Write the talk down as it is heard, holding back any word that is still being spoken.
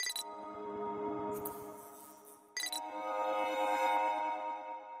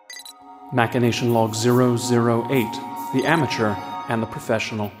Machination Log 008, the amateur and the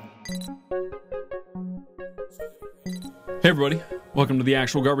professional. Hey everybody, welcome to the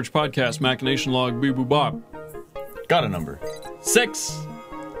Actual Garbage Podcast, Machination Log Boo Boo Bob. Got a number. 6.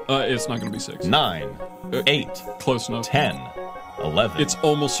 It's not going to be 6. 9. 8. Close enough. 10. 11. It's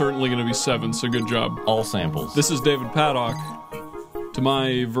almost certainly going to be 7, so good job. All samples. This is David Paddock. To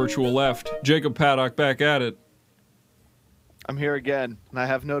my virtual left, Jacob Paddock back at it. I'm here again, and I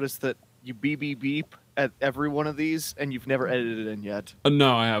have noticed that you beep at every one of these, and you've never edited it in yet.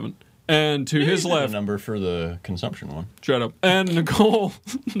 No, I haven't. And to his left... a number for the consumption one. Shut up. And Nicole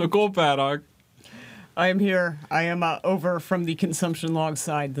Paddock. I am here. I am over from the consumption log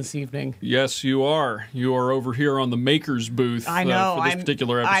side this evening. Yes, you are. You are over here on the Maker's booth I know. for this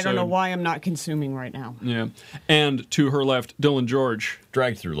particular episode. I don't know why I'm not consuming right now. Yeah. And to her left, Dylan George.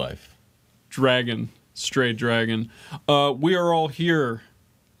 Dragged through life. Dragon. Straight dragon. We are all here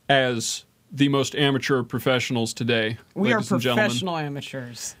as the most amateur professionals today. We are ladies and gentlemen. professional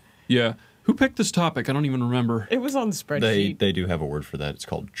amateurs. Yeah. Who picked this topic? I don't even remember. It was on the spreadsheet. They do have a word for that. It's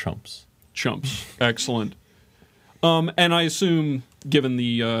called chumps. Chumps. Excellent. And I assume, given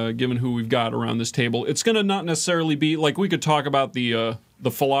who we've got around this table, it's going to not necessarily be like we could talk about the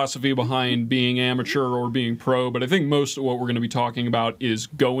philosophy behind being amateur or being pro, but I think most of what we're going to be talking about is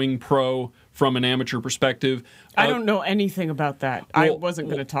going pro from an amateur perspective. I don't know anything about that. I wasn't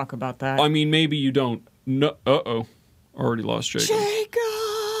going to talk about that. I mean, maybe you don't. No, already lost Jacob.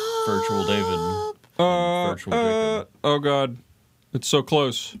 Virtual David. Virtual Jacob. Oh God, it's so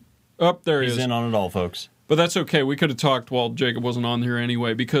close. Up there he is. He's in on it all, folks. But that's okay. We could have talked while Jacob wasn't on here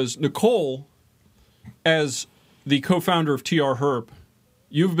anyway, because Nicole, as the co-founder of TR Herp,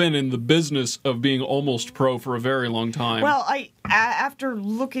 you've been in the business of being almost pro for a very long time. Well, after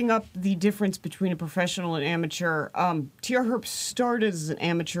looking up the difference between a professional and amateur, TR Herp started as an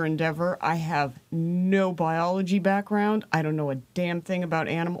amateur endeavor. I have no biology background. I don't know a damn thing about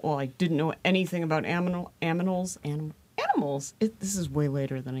animal. Well, I didn't know anything about animals. This is way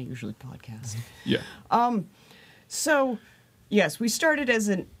later than I usually podcast. Yeah. So, yes, we started as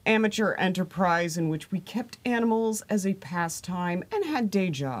an amateur enterprise in which we kept animals as a pastime and had day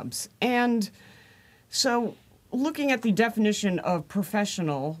jobs. And so, looking at the definition of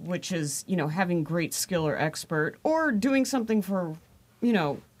professional, which is, having great skill or expert, or doing something for,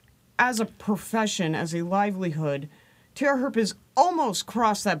 as a profession, as a livelihood, TR Herp has almost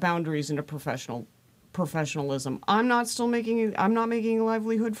crossed that boundaries into professionalism. I'm not making a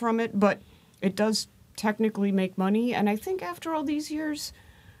livelihood from it, but it does technically make money, and I think after all these years,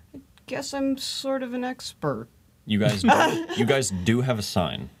 I guess I'm sort of an expert. You guys do have a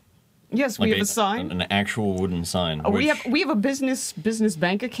sign. Yes, we have a sign. An actual wooden sign. We have a business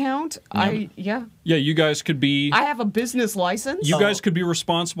bank account. Yeah, you guys could be. I have a business license. You guys could be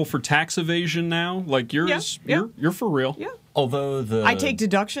responsible for tax evasion now. Like you're for real. Yeah. Although I take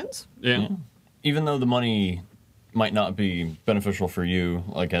deductions. Yeah. Even though the money might not be beneficial for you,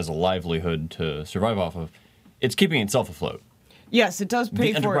 like as a livelihood to survive off of, it's keeping itself afloat. Yes, it does pay for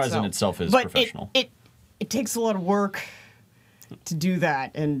itself. The enterprise in itself is professional. It takes a lot of work to do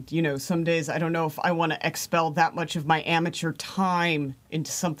that, and some days I don't know if I want to expel that much of my amateur time into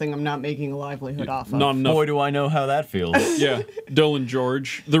something I'm not making a livelihood off of. Not enough. Boy, do I know how that feels. Yeah, Dylan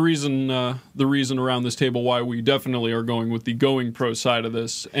George. The reason around this table why we definitely are going with the going pro side of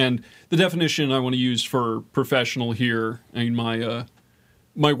this, and the definition I want to use for professional here, I mean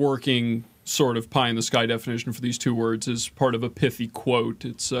my working sort of pie in the sky definition for these two words is part of a pithy quote.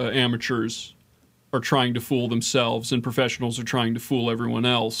 It's amateurs are trying to fool themselves and professionals are trying to fool everyone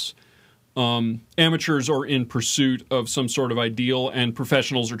else. Amateurs are in pursuit of some sort of ideal and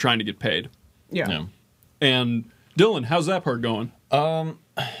professionals are trying to get paid. Yeah. And Dylan, how's that part going? Well,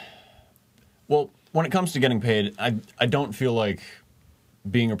 when it comes to getting paid, I don't feel like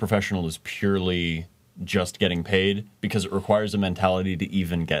being a professional is purely just getting paid, because it requires a mentality to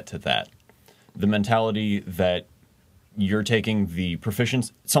even get to that. The mentality that you're taking the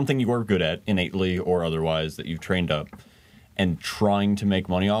proficiency, something you are good at innately or otherwise that you've trained up, and trying to make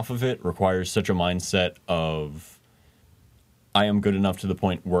money off of it requires such a mindset of, I am good enough to the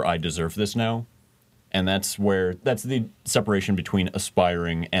point where I deserve this now. And that's the separation between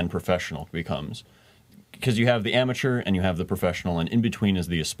aspiring and professional becomes. Because you have the amateur and you have the professional, and in between is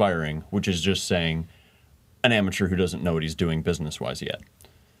the aspiring, which is just saying an amateur who doesn't know what he's doing business-wise yet.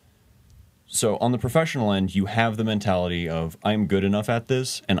 So on the professional end, you have the mentality of, I'm good enough at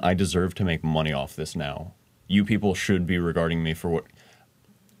this, and I deserve to make money off this now. You people should be regarding me for what...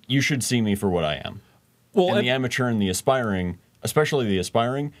 You should see me for what I am. Well, and the amateur and the aspiring, especially the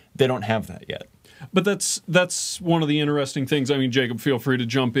aspiring, they don't have that yet. But that's one of the interesting things. I mean, Jacob, feel free to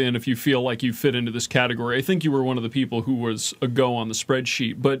jump in if you feel like you fit into this category. I think you were one of the people who was a go on the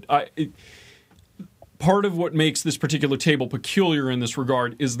spreadsheet. But part of what makes this particular table peculiar in this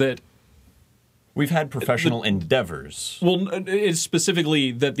regard is that we've had professional endeavors. Well, it's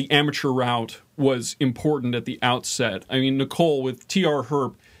specifically that the amateur route was important at the outset. I mean, Nicole, with TR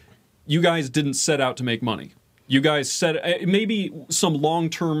Herp, you guys didn't set out to make money. You guys said maybe some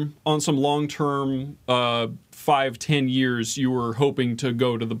long-term, 5-10 years, you were hoping to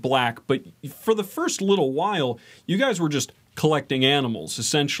go to the black. But for the first little while, you guys were just collecting animals,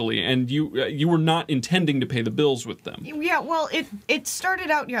 essentially, and you were not intending to pay the bills with them. Yeah, well, it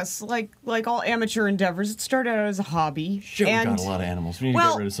started out, yes, like all amateur endeavors, it started out as a hobby. Shit, we got a lot of animals. We need to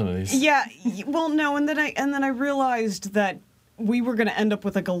get rid of some of these. Yeah, well, no, and then I realized that we were going to end up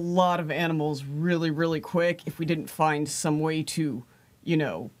with like a lot of animals really, really quick if we didn't find some way to,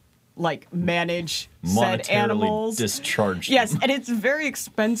 like manage said animals. Discharge them. Yes, and it's very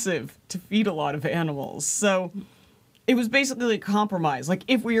expensive to feed a lot of animals. So it was basically a compromise. Like,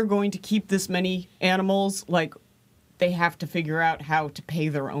 if we are going to keep this many animals, like, they have to figure out how to pay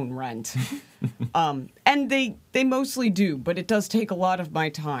their own rent. And they mostly do, but it does take a lot of my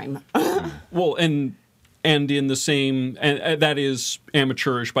time. Well, and in the same, and that is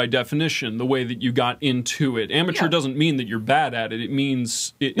amateurish by definition, the way that you got into it. Amateur doesn't mean that you're bad at it. It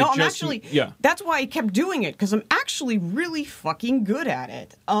means I'm actually, that's why I kept doing it, because I'm actually really fucking good at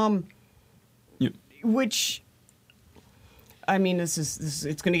it. Which, I mean,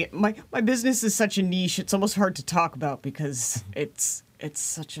 it's going to get, my business is such a niche, it's almost hard to talk about because it's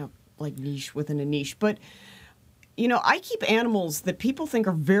such a, like, niche within a niche. But, I keep animals that people think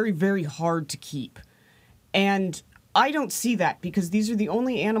are very, very hard to keep. And I don't see that because these are the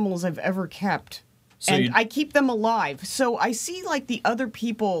only animals I've ever kept. So and I keep them alive. So I see like the other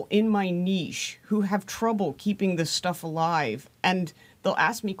people in my niche who have trouble keeping this stuff alive. And they'll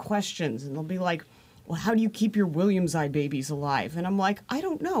ask me questions and they'll be like, well, how do you keep your Williams-Eye babies alive? And I'm like, I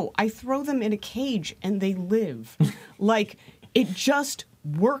don't know. I throw them in a cage and they live. Like, it just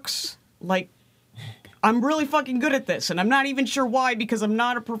works. Like, I'm really fucking good at this, and I'm not even sure why, because I'm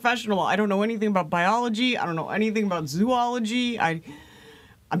not a professional. I don't know anything about biology. I don't know anything about zoology. I'm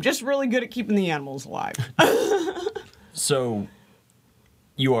just really good at keeping the animals alive. So,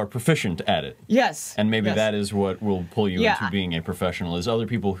 you are proficient at it. Yes. And maybe that is what will pull you into being a professional, is other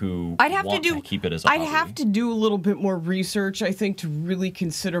people who want to keep it as a hobby. I'd have to do a little bit more research, I think, to really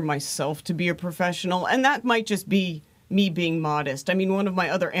consider myself to be a professional, and that might just be me being modest. I mean, one of my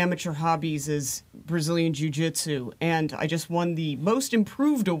other amateur hobbies is Brazilian Jiu-Jitsu, and I just won the Most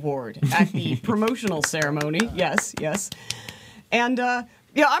Improved Award at the promotional ceremony. Yes. And, I'm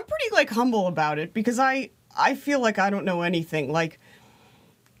pretty, like, humble about it, because I feel like I don't know anything. Like,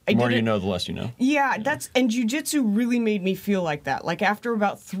 the more you know, the less you know. Yeah, and Jiu-Jitsu really made me feel like that. Like, after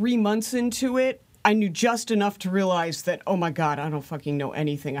about 3 months into it, I knew just enough to realize that, oh my God, I don't fucking know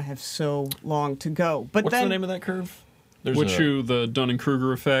anything. I have so long to go. But what's the name of that curve? The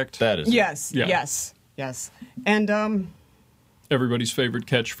Dunning-Kruger effect. That is. Yes. And everybody's favorite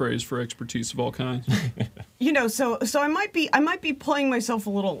catchphrase for expertise of all kinds. So I might be playing myself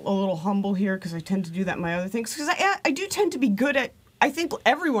a little humble here, because I tend to do that in my other things, because I do tend to be good at, I think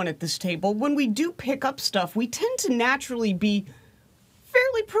everyone at this table, when we do pick up stuff, we tend to naturally be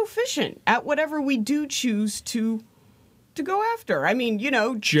fairly proficient at whatever we do choose to go after. I mean,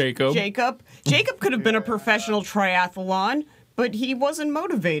 Jacob could have been a professional triathlon, but he wasn't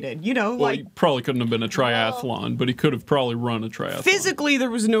motivated, Well, he probably couldn't have been a triathlon, but he could have probably run a triathlon. Physically, there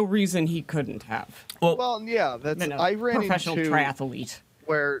was no reason he couldn't have. Well, yeah, that's I ran professional into triathlete.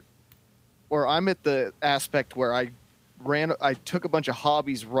 Where I'm at the aspect where I took a bunch of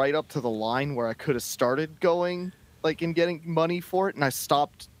hobbies right up to the line where I could have started going, like, and getting money for it, and I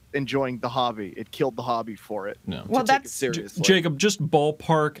stopped enjoying the hobby. It killed the hobby for it. No. Well, take it seriously. Jacob, just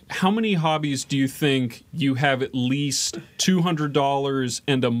ballpark, how many hobbies do you think you have at least $200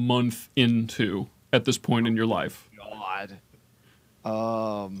 and a month into at this point in your life? God.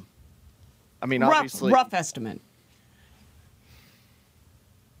 I mean, obviously, rough estimate.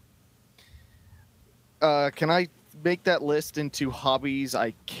 Can I make that list into hobbies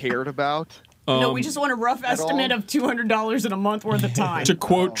I cared about? No, we just want a rough estimate of $200 in a month worth of time. To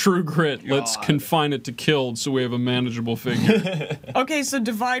quote True Grit, let's confine it to killed so we have a manageable figure. Okay, so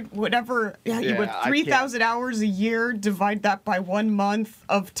divide whatever, you have 3,000 hours a year, divide that by 1 month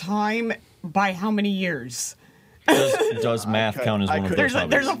of time, by how many years? Does math count as one of those hobbies?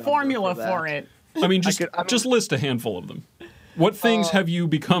 There's a formula for it. I mean, just list a handful of them. What things have you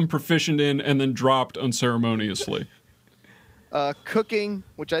become proficient in and then dropped unceremoniously? Cooking,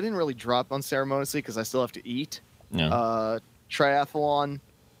 which I didn't really drop unceremoniously because I still have to eat. Yeah. Triathlon,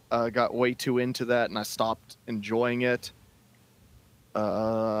 got way too into that and I stopped enjoying it.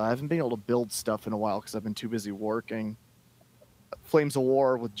 I haven't been able to build stuff in a while because I've been too busy working. Flames of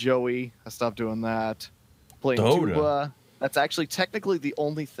War with Joey, I stopped doing that. Playing Dota. tuba. That's actually technically the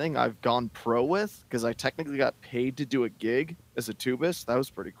only thing I've gone pro with because I technically got paid to do a gig as a tubist. That was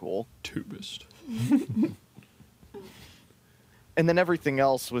pretty cool. Tubist. And then everything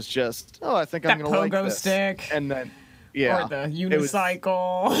else was just, oh, I think I'm That going to like pogo this. stick. And then, yeah. Or the it was-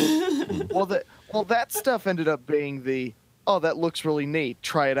 unicycle. well, that stuff ended up being the, oh, that looks really neat.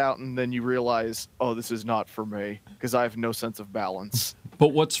 Try it out, and then you realize, oh, this is not for me because I have no sense of balance. But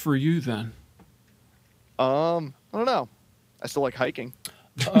what's for you then? I don't know. I still like hiking.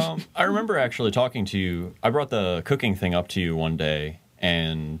 I remember actually talking to you. I brought the cooking thing up to you one day,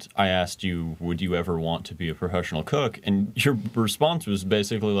 and I asked you, would you ever want to be a professional cook? And your response was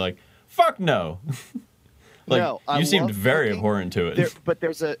basically like, fuck no. Like, No, I you seemed love very cooking. abhorrent to it. But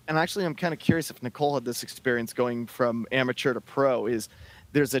there's and actually I'm kind of curious if Nicole had this experience going from amateur to pro, is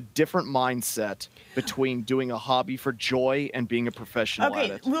there's a different mindset between doing a hobby for joy and being a professional at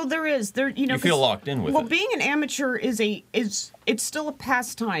Okay, it. well, there is you know You feel 'cause- locked in with well, it. being an amateur is it's still a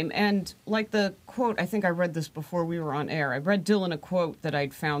pastime, and like the quote, I think I read this before we were on air. I read Dylan a quote that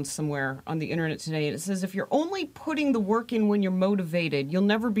I'd found somewhere on the internet today, and it says, "If you're only putting the work in when you're motivated, you'll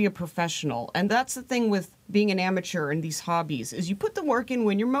never be a professional." And that's the thing with being an amateur in these hobbies, is you put the work in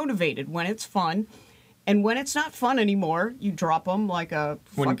when you're motivated, when it's fun. And when it's not fun anymore, you drop them like a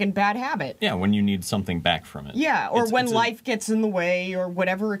fucking bad habit. Yeah, when you need something back from it. Yeah, or It's- when it's life gets in the way, or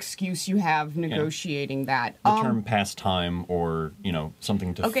whatever excuse you have negotiating that. the term pastime, or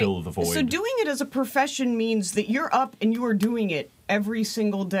something to fill the void. So doing it as a profession means that you're up and you are doing it every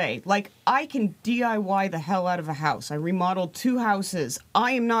single day. Like, I can DIY the hell out of a house. I remodeled 2 houses.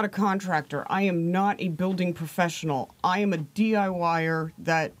 I am not a contractor. I am not a building professional. I am a DIYer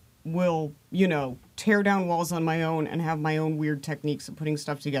that will, tear down walls on my own and have my own weird techniques of putting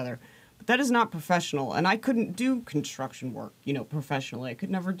stuff together. But that is not professional, and I couldn't do construction work, professionally. I could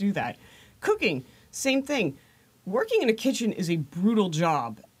never do that. Cooking, same thing. Working in a kitchen is a brutal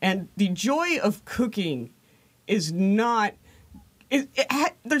job, and the joy of cooking is not...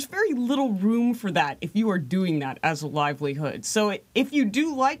 there's very little room for that if you are doing that as a livelihood. So if you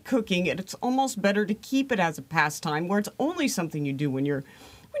do like cooking, it's almost better to keep it as a pastime where it's only something you do when you're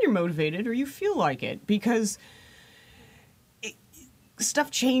motivated or you feel like it, because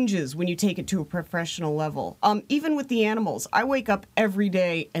stuff changes when you take it to a professional level. Even with the animals, I wake up every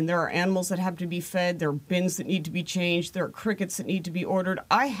day and there are animals that have to be fed, there are bins that need to be changed, there are crickets that need to be ordered.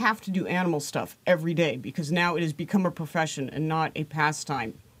 I have to do animal stuff every day because now it has become a profession and not a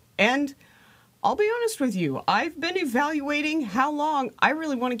pastime. And I'll be honest with you, I've been evaluating how long I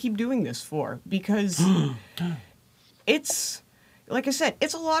really want to keep doing this for, because it's... Like I said,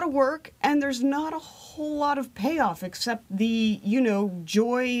 it's a lot of work, and there's not a whole lot of payoff except the,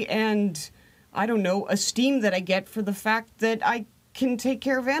 joy and, esteem that I get for the fact that I can take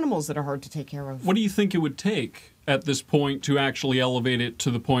care of animals that are hard to take care of. What do you think it would take at this point to actually elevate it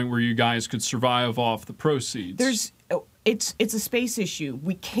to the point where you guys could survive off the proceeds? It's a space issue.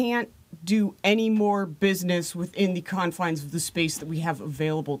 We can't do any more business within the confines of the space that we have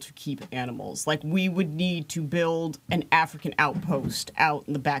available to keep animals. Like, we would need to build an African outpost out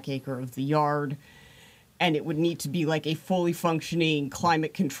in the back acre of the yard, and it would need to be like a fully functioning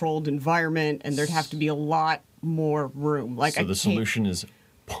climate-controlled environment, and there'd have to be a lot more room. Like, So the solution is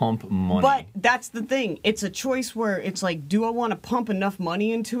pump money. But that's the thing. It's a choice where it's like, do I want to pump enough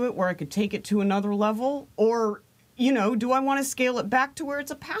money into it where I could take it to another level? Or, do I want to scale it back to where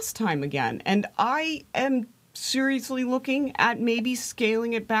it's a pastime again? And I am seriously looking at maybe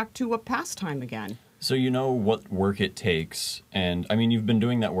scaling it back to a pastime again. So you know what work it takes, and I mean, you've been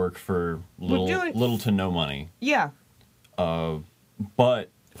doing that work for little to no money. Yeah. But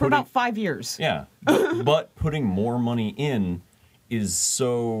For about 5 years. Yeah. But putting more money in is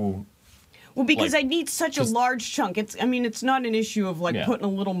so... Well, because like, I need such a large chunk. It's not an issue of like putting a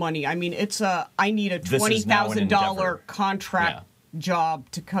little money. I mean, I need a $20,000 contract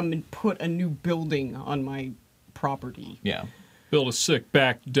job to come and put a new building on my property. Yeah. Build a sick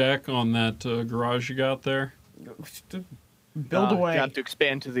back deck on that garage you got there. Build away. Got to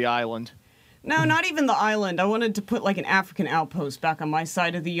expand to the island. No, not even the island. I wanted to put like an African outpost back on my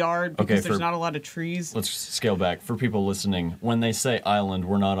side of the yard because there's not a lot of trees. Let's scale back. For people listening, when they say island,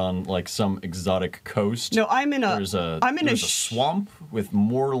 we're not on like some exotic coast. No, I'm in a there's a swamp with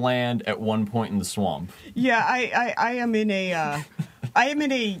more land at one point in the swamp. Yeah, I am in a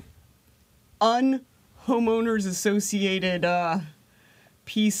homeowners associated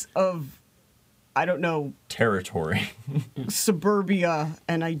piece of, I don't know, Territory. suburbia,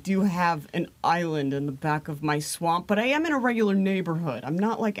 and I do have an island in the back of my swamp, but I am in a regular neighborhood. I'm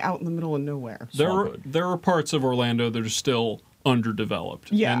not like out in the middle of nowhere. There are parts of Orlando that are still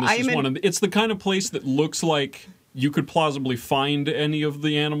underdeveloped. Yeah, and this is one of the, it's the kind of place that looks like you could plausibly find any of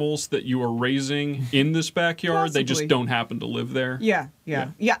the animals that you are raising in this backyard. They just Possibly. don't happen to live there. Yeah.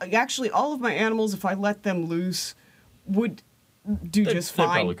 Actually, all of my animals, if I let them loose, would do just They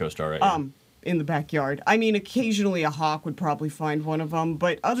fine. probably coast all right. Yeah. In the backyard. I mean, occasionally a hawk would probably find one of them,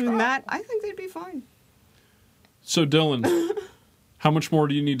 but other than that, I think they'd be fine. So Dylan, how much more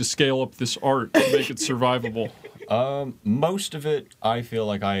do you need to scale up this art to make it survivable? Most of it, I feel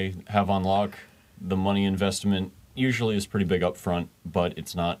like I have on lock. The money investment usually is pretty big up front, but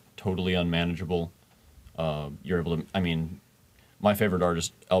it's not totally unmanageable. You're able to, I mean, my favorite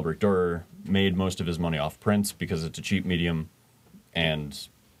artist, Albrecht Dürer, made most of his money off prints because it's a cheap medium, and,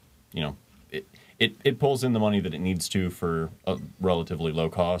 you know, it pulls in the money that it needs to for a relatively low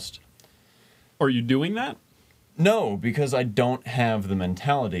cost. Are you doing that? No, because I don't have the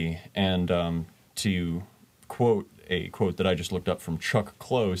mentality, and to quote a quote that I just looked up from Chuck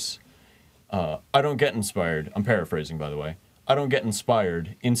Close, I don't get inspired. I'm paraphrasing, by the way. I don't get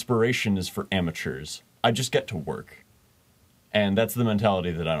inspired. Inspiration is for amateurs. I just get to work. And that's the mentality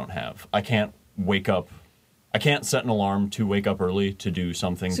that I don't have. I can't wake up. I can't set an alarm to wake up early to do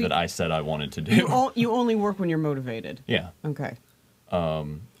something So that I said I wanted to do. You only work when you're motivated. Yeah. Okay.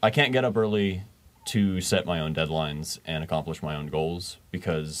 I can't get up early to set my own deadlines and accomplish my own goals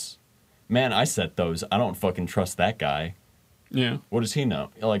because, man, I set those. I don't fucking trust that guy. Yeah. What does he know?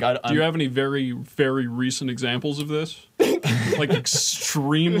 Like, Do you have any very, very recent examples of this? Like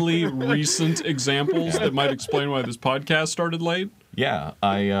extremely recent examples that might explain why this podcast started late? Yeah,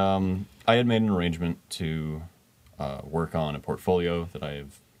 I had made an arrangement to work on a portfolio that I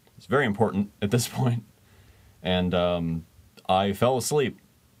have. It's very important at this point, and I fell asleep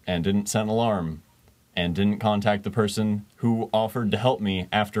and didn't set an alarm and didn't contact the person who offered to help me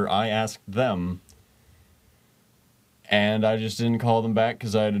after I asked them. And I just didn't call them back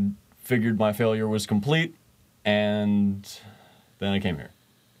because I had figured my failure was complete, and then I came here.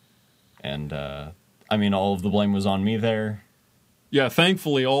 And, I mean, all of the blame was on me there. Yeah,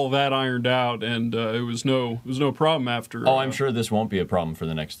 thankfully all of that ironed out, and it was no problem after. Oh, I'm sure this won't be a problem for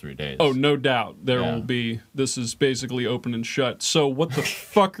the next 3 days. Oh, no doubt there Yeah. will be. This is basically open and shut. So what the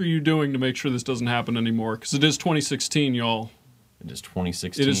fuck are you doing to make sure this doesn't happen anymore? Because it is 2016, y'all. It is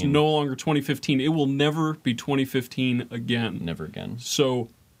 2016. It is no longer 2015. It will never be 2015 again. Never again. So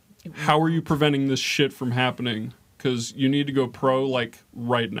how are you preventing this shit from happening? Because you need to go pro, like,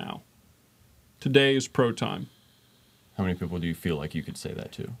 right now. Today is pro time. How many people do you feel like you could say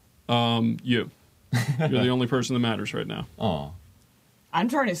that to? You. You're the only person that matters right now. Oh, I'm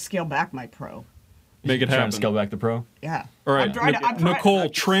trying to scale back my pro. Make it trying happen. to scale back the pro? Yeah. All right, I'm trying to, I'm trying- Nicole,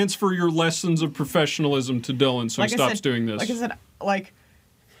 transfer your lessons of professionalism to Dylan so he like I stops said- doing this. Like I said, like,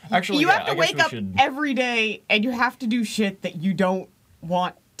 Actually, you yeah, have to I guess wake we up should- every day and you have to do shit that you don't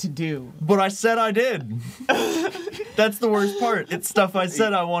want to do. But I said I did. That's the worst part. It's stuff I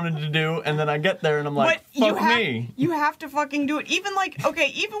said I wanted to do, and then I get there and I'm like, but fuck me. You have to fucking do it. Even like, okay,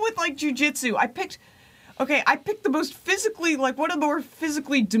 even with like jujitsu, I picked the most physically, like one of the more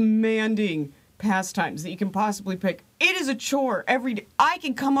physically demanding pastimes that you can possibly pick. It is a chore every day. I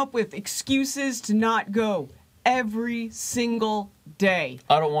can come up with excuses to not go every single day.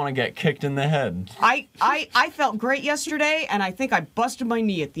 I don't want to get kicked in the head. I felt great yesterday, and I think I busted my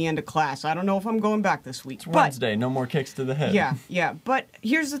knee at the end of class. I don't know if I'm going back this week. It's Wednesday, no more kicks to the head. Yeah. But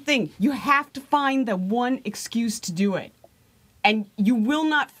here's the thing. You have to find the one excuse to do it. And you will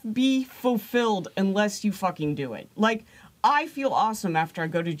not be fulfilled unless you fucking do it. Like, I feel awesome after I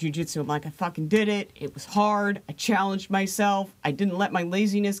go to jiu-jitsu. I'm like, I fucking did it. It was hard. I challenged myself. I didn't let my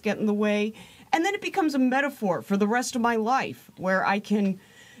laziness get in the way. And then it becomes a metaphor for the rest of my life where I can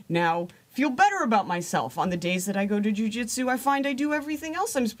now feel better about myself. On the days that I go to jiu-jitsu, I find I do everything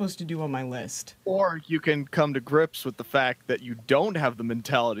else I'm supposed to do on my list. Or you can come to grips with the fact that you don't have the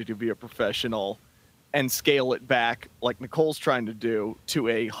mentality to be a professional and scale it back, like Nicole's trying to do, to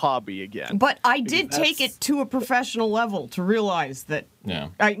a hobby again. But I did Because take that's- it to a professional level to realize that, Yeah.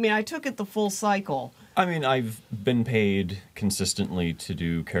 I mean, I took it the full cycle. I mean, I've been paid consistently to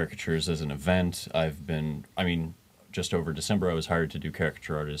do caricatures as an event. Just over December, I was hired to do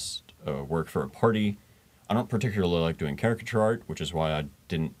caricature artist work for a party. I don't particularly like doing caricature art, which is why I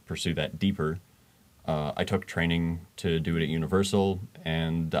didn't pursue that deeper. I took training to do it at Universal,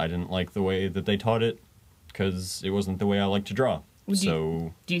 and I didn't like the way that they taught it, because it wasn't the way I like to draw.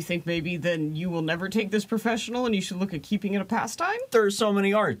 Do you think maybe then you will never take this professional and you should look at keeping it a pastime? There are so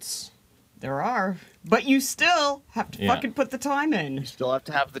many arts. There are. But you still have to fucking put the time in. You still have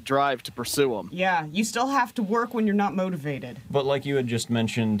to have the drive to pursue them. Yeah, you still have to work when you're not motivated. But like you had just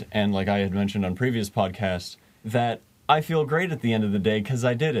mentioned, and like I had mentioned on previous podcasts, that I feel great at the end of the day because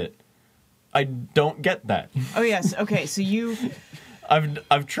I did it. I don't get that. Oh, yes. Okay, so you...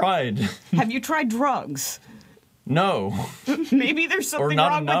 I've tried. Have you tried drugs? No. Maybe there's something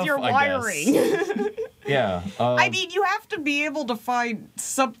not wrong enough, with your I wiring. Yeah. I mean, you have to be able to find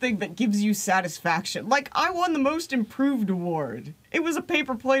something that gives you satisfaction. Like, I won the Most Improved award. It was a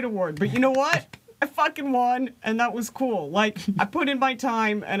paper plate award, but you know what? I fucking won, and that was cool. Like, I put in my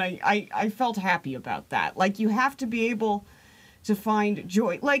time, and I felt happy about that. Like, you have to be able to find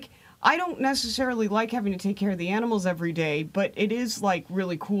joy. Like, I don't necessarily like having to take care of the animals every day, but it is, like,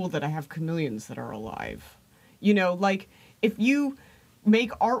 really cool that I have chameleons that are alive. You know, like, if you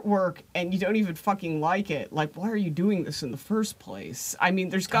make artwork and you don't even fucking like it, like, why are you doing this in the first place? I mean,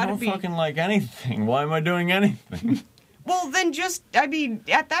 there's gotta be... I don't fucking like anything. Why am I doing anything? Well, then just, I mean,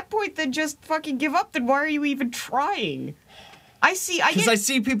 at that point, then just fucking give up. Then why are you even trying? Because I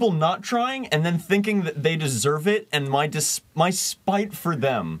see people not trying and then thinking that they deserve it, and my spite for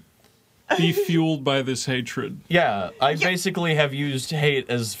them. Be fueled by this hatred. Yeah, I basically have used hate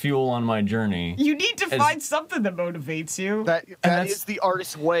as fuel on my journey. You need to find something that motivates you. That is the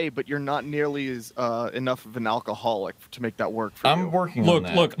artist's way, but you're not nearly as enough of an alcoholic to make that work for you. I'm working on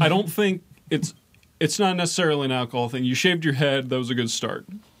that. Look, I don't think it's not necessarily an alcohol thing. You shaved your head. That was a good start.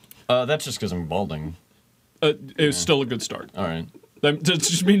 That's just because I'm balding. It was still a good start. All right. That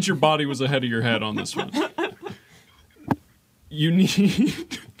just means your body was ahead of your head on this one. You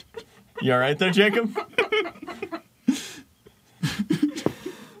need... You all right there, Jacob?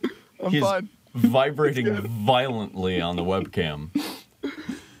 I'm fine. Vibrating violently on the webcam.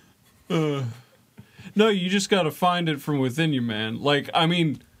 No, you just got to find it from within you, man. Like, I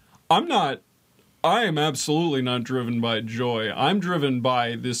mean, I am absolutely not driven by joy. I'm driven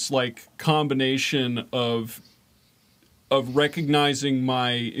by this, like, combination of recognizing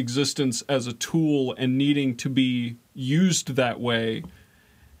my existence as a tool and needing to be used that way.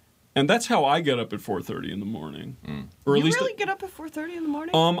 And that's how I get up at 4:30 in the morning. Or at you least really get up at 4:30 in the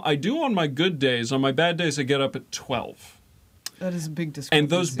morning? I do on my good days. On my bad days, I get up at 12. That is a big discrepancy.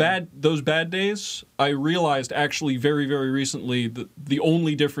 And those bad days, I realized actually very, very recently that the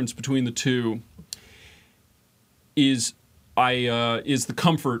only difference between the two is the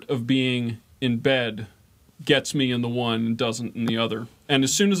comfort of being in bed gets me in the one and doesn't in the other. And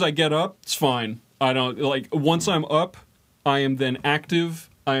as soon as I get up, it's fine. I don't like once I'm up, I am then active.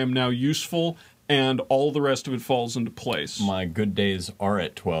 I am now useful, and all the rest of it falls into place. My good days are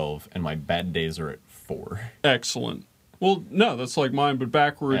at 12, and my bad days are at 4. Excellent. Well, no, that's like mine, but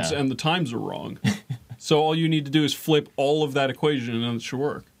backwards, and the times are wrong. So all you need to do is flip all of that equation, and it should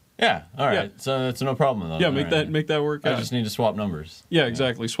work. Yeah, all right. Yeah. So that's no problem, though. Yeah, make that work out. I just need to swap numbers. Yeah,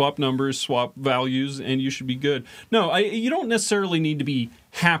 exactly. Swap numbers, swap values, and you should be good. No, you don't necessarily need to be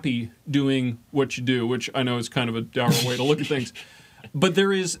happy doing what you do, which I know is kind of a dour way to look at things. But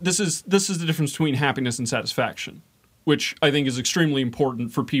this is the difference between happiness and satisfaction, which I think is extremely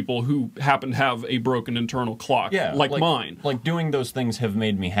important for people who happen to have a broken internal clock, like mine. Like, doing those things have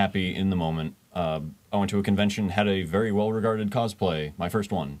made me happy in the moment. I went to a convention, had a very well-regarded cosplay, my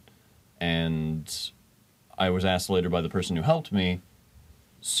first one, and I was asked later by the person who helped me,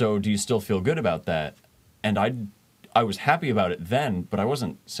 so do you still feel good about that? And I was happy about it then, but I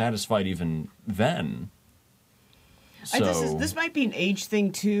wasn't satisfied even then. So, this might be an age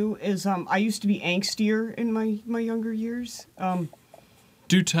thing too. I used to be angstier in my younger years.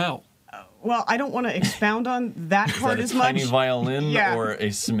 Do tell. Well, I don't want to expound on that part as much. Tiny violin or a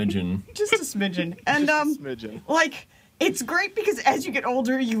smidgen? Just a smidgen. And Just a smidgen. like, it's great because as you get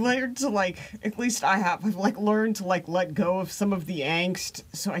older, you learn to like. At least I've like learned to like let go of some of the angst,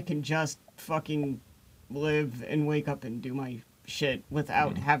 so I can just fucking live and wake up and do my shit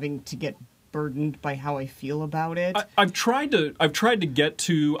without having to get burdened by how I feel about it. I've tried to get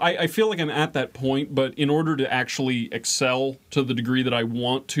to. I feel like I'm at that point, but in order to actually excel to the degree that I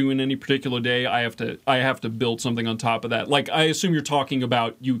want to in any particular day, I have to build something on top of that. Like, I assume you're talking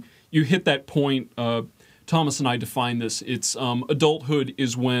about you hit that point. Thomas and I define this. It's adulthood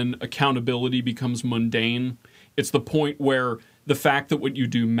is when accountability becomes mundane. It's the point where the fact that what you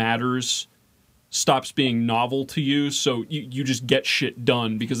do matters stops being novel to you, so you just get shit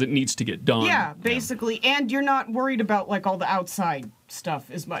done because it needs to get done. Yeah, basically. And you're not worried about like all the outside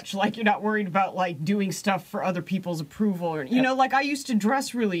stuff as much. Like, you're not worried about, like, doing stuff for other people's approval. Or, you know, like, I used to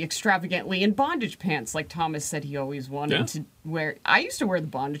dress really extravagantly in bondage pants, like Thomas said he always wanted to wear. I used to wear the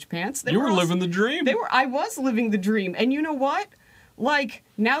bondage pants. You were living the dream. I was living the dream. And you know what? Like,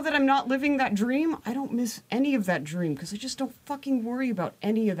 now that I'm not living that dream, I don't miss any of that dream because I just don't fucking worry about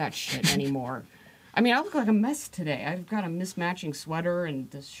any of that shit anymore. I mean, I look like a mess today. I've got a mismatching sweater, and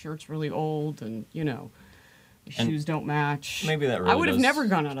this shirt's really old, and, you know, the shoes don't match. Maybe that really I would have does- never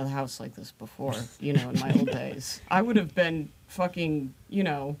gone out of the house like this before, you know, in my old days. I would have been fucking, you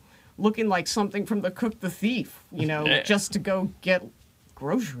know, looking like something from The Cook the Thief, you know, just to go get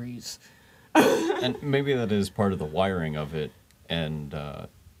groceries. And maybe that is part of the wiring of it. And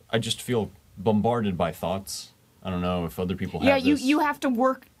I just feel bombarded by thoughts. I don't know if other people have this. You have to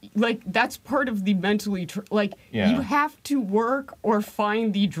work, like, that's part of the mentally, you have to work or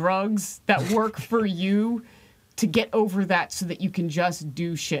find the drugs that work for you to get over that so that you can just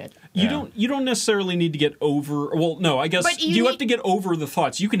do shit. You don't necessarily need to get over. Well, no, I guess But you have to get over the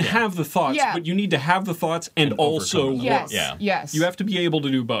thoughts. You can have the thoughts, but you need to have the thoughts and also overcome them. work. Yes, yes. You have to be able to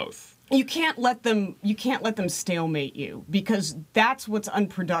do both. You can't let them stalemate you because that's what's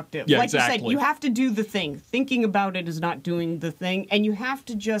unproductive. Yeah, like exactly. you said, you have to do the thing. Thinking about it is not doing the thing, and you have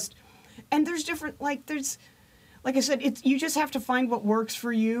to just. And there's different like I said, you just have to find what works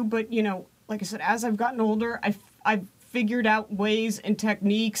for you. But you know, like I said, as I've gotten older, I've figured out ways and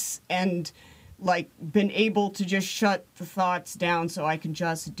techniques and like been able to just shut the thoughts down so I can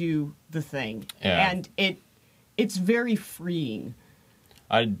just do the thing. Yeah. And it's very freeing.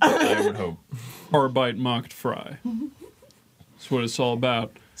 I would hope. Arbeit macht frei. That's what it's all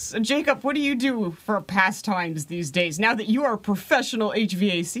about. So, Jacob, what do you do for pastimes these days now that you are a professional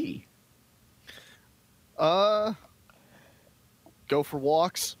HVAC? Go for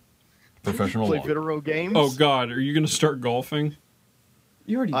walks, Professional play walk. video games. Oh God, are you going to start golfing?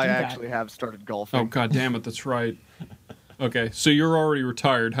 You already do I that. actually have started golfing. Oh God damn it, that's right. Okay, so you're already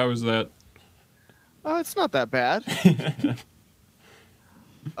retired. How is that? It's not that bad.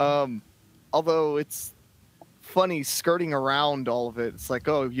 Although it's funny skirting around all of it. It's like,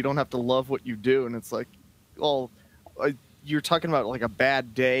 oh, you don't have to love what you do, and it's like, well, you're talking about like a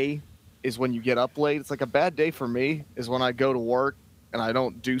bad day is when you get up late. It's like a bad day for me is when I go to work and I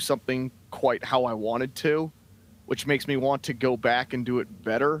don't do something quite how I wanted to, which makes me want to go back and do it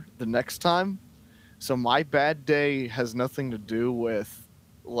better the next time. So my bad day has nothing to do with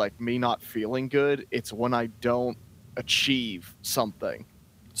like me not feeling good. It's when I don't achieve something.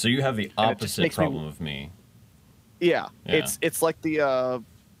 So you have the And it just opposite makes me- problem of me. Yeah, Yeah. it's like the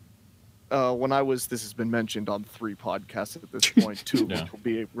when I was. This has been mentioned on 3 podcasts at this point, 2 of Yeah. which will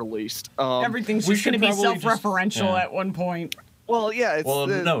be released. Everything's we just going to should be probably just- self-referential yeah. at one point. Well, yeah. It's Well,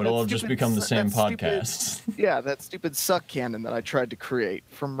 the- no, it'll that all just stupid become the su- same that stupid- podcast. Yeah, that stupid suck cannon that I tried to create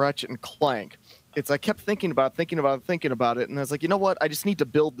from Ratchet and Clank. I kept thinking about it, and I was like, you know what? I just need to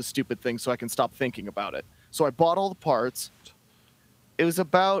build the stupid thing so I can stop thinking about it. So I bought all the parts. It was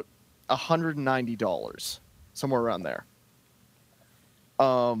about $190, somewhere around there.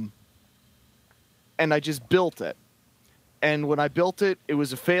 And I just built it. And when I built it, it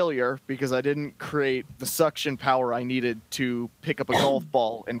was a failure because I didn't create the suction power I needed to pick up a golf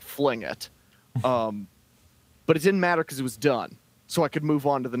ball and fling it. But it didn't matter because it was done. So I could move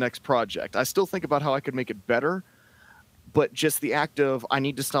on to the next project. I still think about how I could make it better, but just the act of I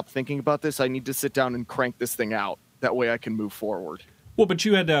need to stop thinking about this. I need to sit down and crank this thing out. That way I can move forward. Well, but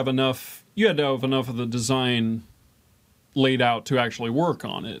you had to have enough. You had to have enough of the design laid out to actually work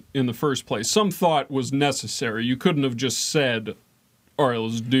on it in the first place. Some thought was necessary. You couldn't have just said, "All right,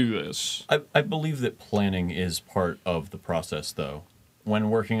 let's do this." I believe that planning is part of the process, though. When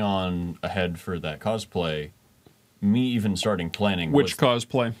working on a head for that cosplay, me even starting planning Which was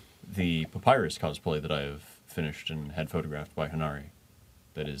cosplay? the Papyrus cosplay that I have finished and had photographed by Hanari.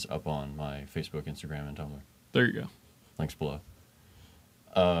 That is up on my Facebook, Instagram, and Tumblr. There you go. Links below.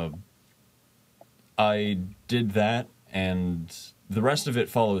 I did that, and the rest of it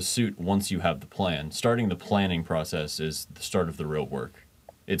follows suit once you have the plan. Starting the planning process is the start of the real work.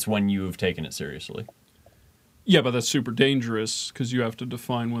 It's when you've taken it seriously. Yeah, but that's super dangerous because you have to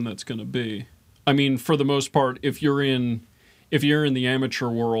define when that's going to be. I mean, for the most part, if you're in the amateur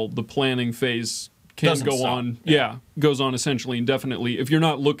world, the planning phase can Doesn't go stop. on. Yeah, goes on essentially indefinitely. If you're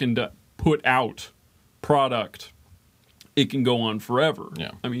not looking to put out product, it can go on forever.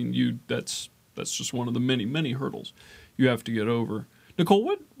 Yeah. I mean, that's just one of the many hurdles you have to get over. Nicole,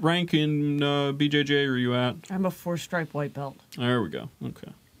 what rank in BJJ are you at? I'm a 4-stripe white belt. There we go.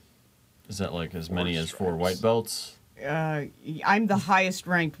 Okay. Is that like as many as 4 stripes. white belts? I'm the highest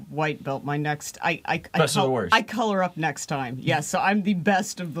ranked white belt. My next, Best of the worst. I color up next time. Yeah, so I'm the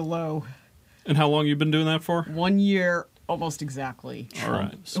best of the low. And how long you been doing that for? 1 year, almost exactly. All right.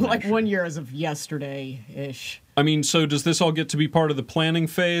 Like Smasher. 1 year as of yesterday ish. I mean, so does this all get to be part of the planning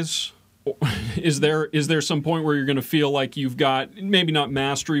phase? Is there some point where you're going to feel like you've got, maybe not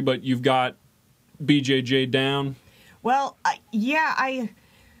mastery, but you've got BJJ down? Well, I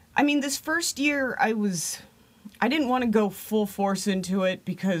mean, this first year I didn't want to go full force into it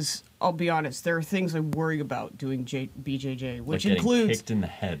because I'll be honest, there are things I worry about doing BJJ, which like getting includes kicked in the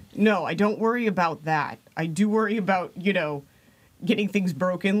head. No, I don't worry about that. I do worry about, getting things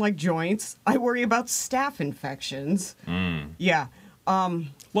broken like joints. I worry about staph infections. Yeah. A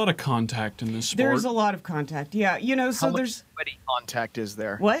lot of contact in this sport. There's a lot of contact. Yeah, so How much there's sweaty contact is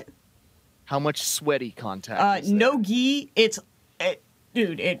there? what? How much sweaty contact? Is No gi.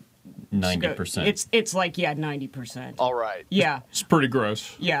 Dude, 90%. It's like 90%. there? All right. Yeah. It's pretty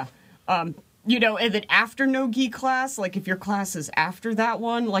gross. Yeah. And then after no gi class, like if your class is after that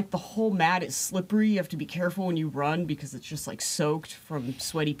one, like the whole mat is slippery. You have to be careful when you run because it's just like soaked from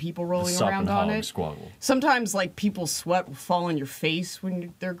sweaty people rolling Sup around and on hog it. squabble. Sometimes like people's sweat will fall on your face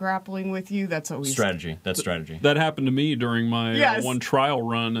when they're grappling with you. That's always Strategy. That's strategy. That happened to me during my Yes. one trial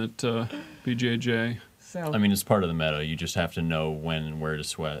run at BJJ. So I mean, it's part of the meta. You just have to know when and where to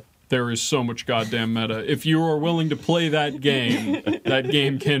sweat. There is so much goddamn meta. If you are willing to play that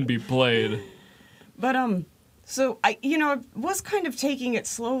game can be played. But so I was kind of taking it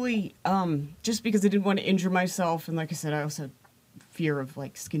slowly, just because I didn't want to injure myself, and like I said, I also had fear of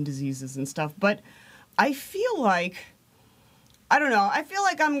like skin diseases and stuff. But I feel like I don't know. I feel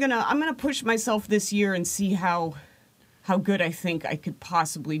like I'm gonna push myself this year and see how good I think I could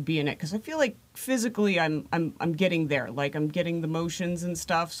possibly be in it, because I feel like physically I'm getting there. Like I'm getting the motions and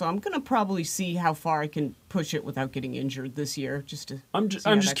stuff. So I'm gonna probably see how far I can push it without getting injured this year. I'm see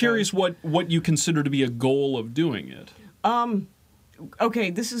how just that curious goes. what you consider to be a goal of doing it. Okay,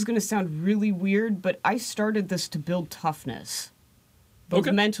 this is gonna sound really weird, but I started this to build toughness, both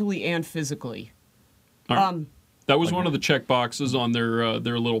Okay. mentally and physically. All right. That was one of the check boxes on their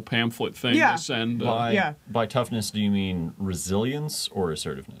little pamphlet thing. Yeah. They send. By toughness, do you mean resilience or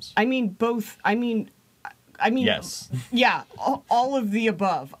assertiveness? I mean both. I mean, Yes. yeah, all of the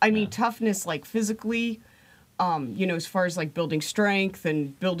above. I mean, toughness, like physically, as far as like building strength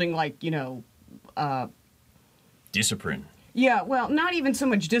and building like, Discipline. yeah, well, not even so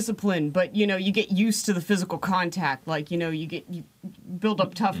much discipline, but you get used to the physical contact. Like, you build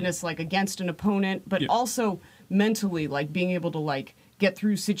up toughness like against an opponent, but Yeah. also mentally, like being able to like get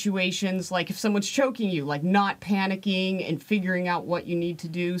through situations, like if someone's choking you, like not panicking and figuring out what you need to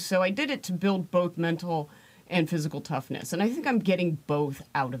do. So I did it to build both mental and physical toughness, and I think I'm getting both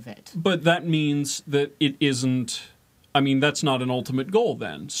out of it. But that means that it isn't. I mean, that's not an ultimate goal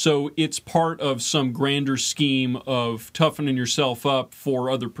then. So it's part of some grander scheme of toughening yourself up for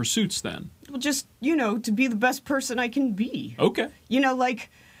other pursuits then. Well, just, to be the best person I can be. Okay.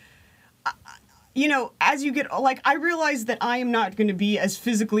 As you get, like, I realize that I am not going to be as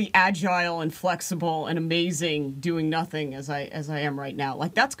physically agile and flexible and amazing doing nothing as I am right now.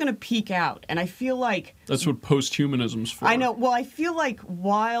 Like, that's going to peak out. And I feel like, That's what posthumanism's for. I know, well, I feel like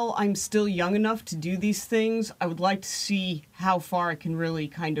while I'm still young enough to do these things, I would like to see how far I can really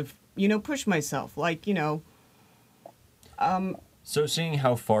kind of, push myself. Like, So seeing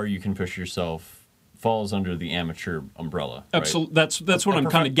how far you can push yourself falls under the amateur umbrella. Right? Absolutely. That's what A I'm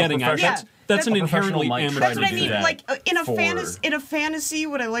kind of profe- a getting at. professional- That's an a professional inherently might amateur. try That's what I to do mean. that Like in a for- fantasy,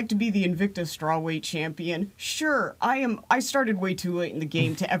 would I like to be the Invicta strawweight champion? Sure, I am. I started way too late in the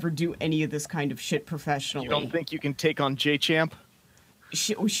game to ever do any of this kind of shit professionally. You don't think you can take on J Champ?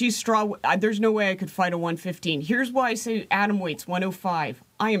 She's straw. There's no way I could fight a 115. Here's why I say atom weight's 105.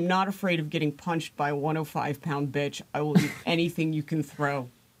 I am not afraid of getting punched by a 105-pound bitch. I will eat anything you can throw.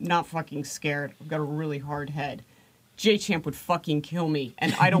 Not fucking scared. I've got a really hard head. J-Champ would fucking kill me,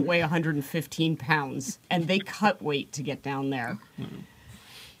 and I don't weigh 115 pounds, and they cut weight to get down there.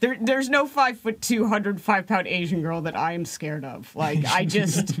 There's no 5'2", 105-pound Asian girl that I am scared of. Like, I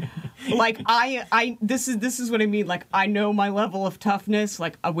just, like, this is what I mean. Like, I know my level of toughness.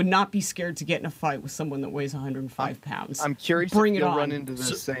 Like, I would not be scared to get in a fight with someone that weighs 105 pounds. I'm curious Bring if it you'll on. run into the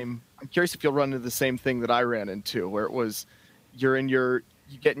same. I'm curious if you'll run into the same thing that I ran into, where it was, you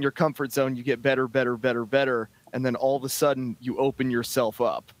get in your comfort zone, you get better, and then all of a sudden you open yourself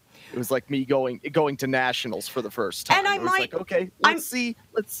up. It was like me going to nationals for the first time. And I It was might- like, okay,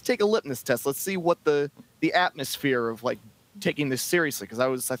 let's take a litmus test. Let's see what the atmosphere of like taking this seriously,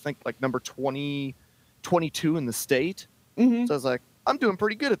 because I think like number 22 in the state. Mhm. So I was like, I'm doing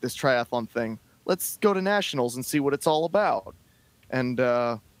pretty good at this triathlon thing. let's go to nationals and see what it's all about. And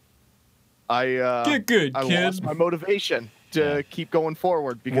I Get good, I kid. lost my motivation to keep going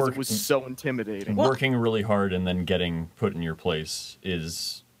forward because it was so intimidating. Working really hard and then getting put in your place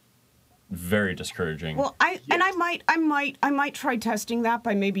is very discouraging. Well, I might try testing that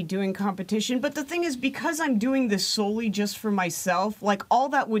by maybe doing competition. But the thing is, because I'm doing this solely just for myself, like all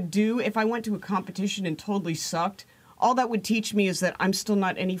that would do if I went to a competition and totally sucked, all that would teach me is that I'm still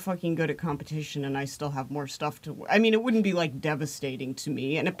not any fucking good at competition, and I still have more stuff to. I mean, it wouldn't be like devastating to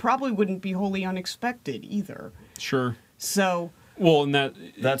me, and it probably wouldn't be wholly unexpected either. Sure. So. Well, and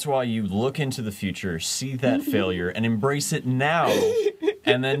That's why you look into the future, see that failure, and embrace it now,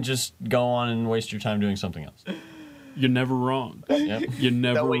 and then just go on and waste your time doing something else. you're never wrong. Yep. You're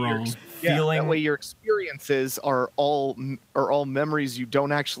never that way wrong. that way your experiences are all memories you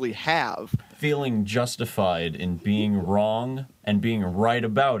don't actually have. Feeling justified in being wrong and being right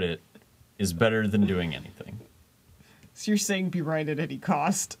about it is better than doing anything. So you're saying be right at any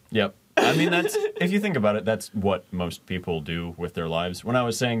cost? Yep. I mean, that's, if you think about it, that's what most people do with their lives. When I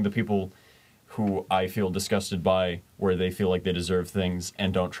was saying the people who I feel disgusted by, where they feel like they deserve things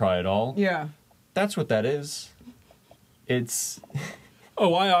and don't try at all, Yeah. that's what that is. It's,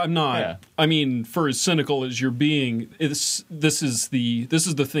 Oh, I'm not. Yeah. I mean, for as cynical as you're being, this is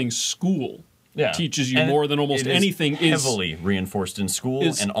the thing school yeah. teaches you And more than almost it is anything. heavily reinforced in school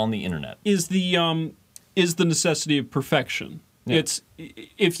and on the internet. Is the necessity of perfection. Yeah. It's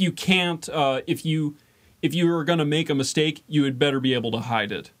if you can't if you are going to make a mistake, you had better be able to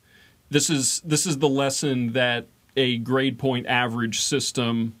hide it. This is the lesson that a grade point average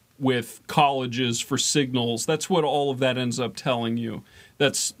system with colleges for signals, that's what all of that ends up telling you.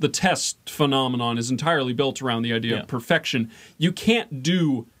 That's the test phenomenon is entirely built around the idea of perfection. You can't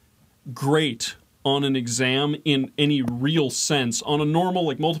do great on an exam in any real sense. On a normal,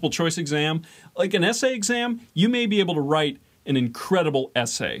 like, multiple choice exam, like an essay exam, you may be able to write an incredible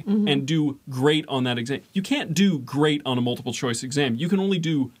essay and do great on that exam. You can't do great on a multiple choice exam. You can only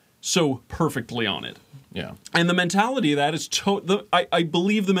do so perfectly on it. Yeah. And the mentality of that is I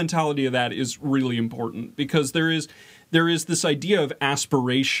believe the mentality of that is really important, because there is this idea of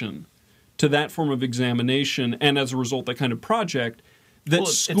aspiration to that form of examination, and as a result, that kind of project that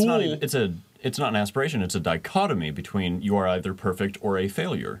school. It's not an aspiration. It's a dichotomy between you are either perfect or a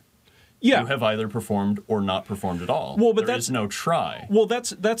failure. Yeah. You have either performed or not performed at all. Well, but there that's is no try. Well,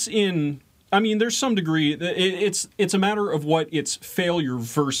 that's in. I mean, there's some degree. It's a matter of what it's failure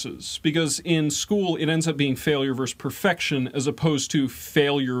versus, because in school it ends up being failure versus perfection, as opposed to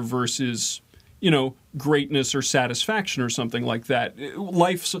failure versus, greatness or satisfaction or something like that.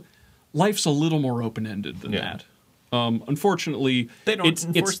 Life's a little more open-ended than that. Unfortunately, They don't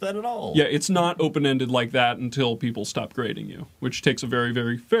enforce that at all. Yeah, it's not open-ended like that until people stop grading you, which takes a very,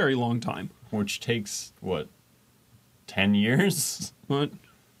 very, very long time. Which takes, 10 years? What?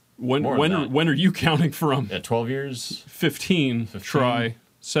 More When than that. are you counting from? Yeah, 12 years? 15. Try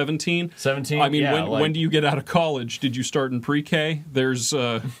 17. 17? I mean, yeah, when do you get out of college? Did you start in pre-K? There's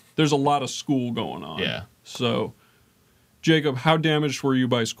a lot of school going on. Yeah. So, Jacob, how damaged were you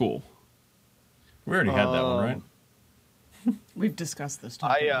by school? We already had that one, right? We've discussed this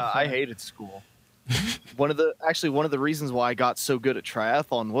topic before. I hated school. One of the reasons why I got so good at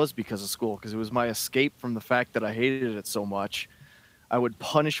triathlon was because of school, because it was my escape from the fact that I hated it so much. I would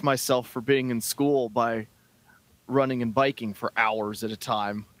punish myself for being in school by running and biking for hours at a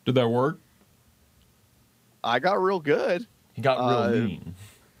time. Did that work? I got real good. He got real mean.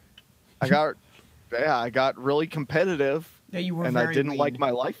 I got really competitive. Yeah, you were and very I didn't lean. like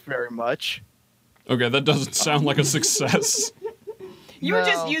my life very much. Okay, that doesn't sound like a success. You were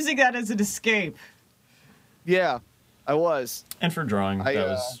just No. using that as an escape. Yeah, I was. And for drawing, I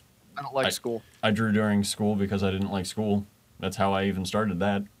was... don't like school. I drew during school because I didn't like school. That's how I even started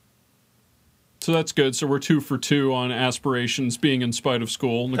that. So that's good. So we're 2 for 2 on aspirations being in spite of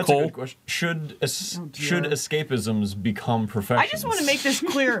school. That's a Nicole? good question. Should dear. escapisms become professions? I just want to make this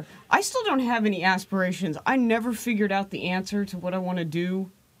clear. I still don't have any aspirations. I never figured out the answer to what I want to do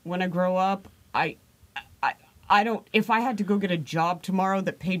when I grow up. I don't. If I had to go get a job tomorrow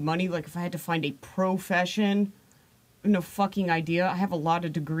that paid money, like if I had to find a profession, no fucking idea. I have a lot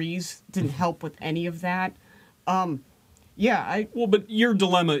of degrees. Didn't help with any of that. Yeah, Well, but your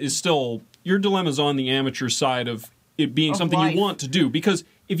dilemma is on the amateur side of it being Of something life. you want to do. Because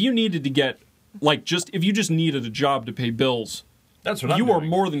if you needed to get, if you just needed a job to pay bills, That's what I'm you are doing.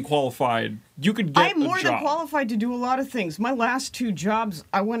 more than qualified. You could get I'm more a than job. qualified to do a lot of things. My last 2 jobs,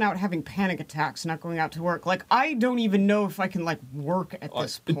 I went out having panic attacks, not going out to work. Like, I don't even know if I can, work at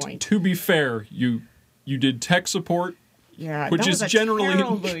this point. To be fair, you did tech support Yeah, Which that is was a generally-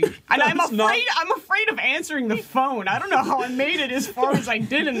 terribly, and I'm That's not- afraid of answering the phone. I don't know how I made it as far as I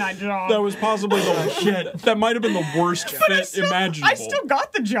did in that job. That was possibly the that might have been the worst fit imaginable. I still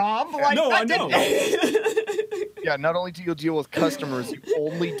got the job. Like, No, I didn't- know. Yeah, not only do you deal with customers, you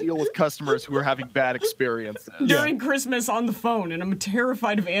only deal with customers who are having bad experiences. During Christmas on the phone, and I'm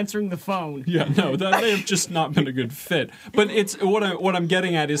terrified of answering the phone. Yeah, no, that may have just not been a good fit. But it's what I'm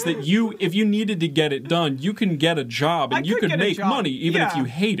getting at is that if you needed to get it done, you can get a job and I you could could get a make job. money even if Yeah. you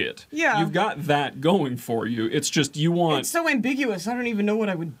hate it. Yeah. You've got that going for you. It's just you want It's so ambiguous. I don't even know what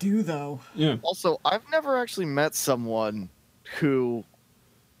I would do though. yeah. Also, I've never actually met someone who,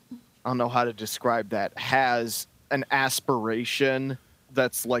 I don't know how to describe that, has an aspiration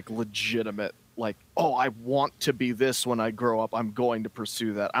that's like legitimate. Like, oh, I want to be this when I grow up. I'm going to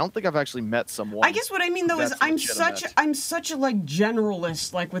pursue that. I don't think I've actually met someone. I guess what I mean though is That's I'm legitimate. such a like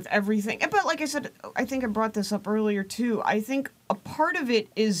generalist like with everything. But like I said, I think I brought this up earlier too. I think a part of it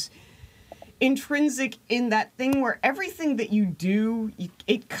is intrinsic in that thing where everything that you do,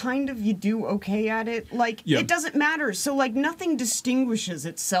 you do okay at it. Like Yeah. it doesn't matter. So like nothing distinguishes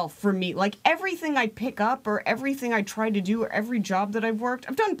itself for me. Like everything I pick up or everything I try to do or every job that I've worked,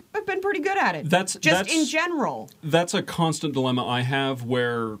 I've been pretty good at it. That's in general. That's a constant dilemma I have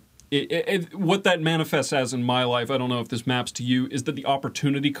where what that manifests as in my life, I don't know if this maps to you, is that the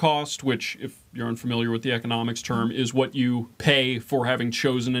opportunity cost, which, if you're unfamiliar with the economics term, is what you pay for having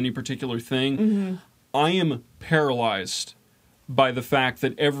chosen any particular thing. I am paralyzed by the fact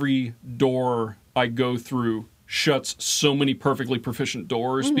that every door I go through shuts so many perfectly proficient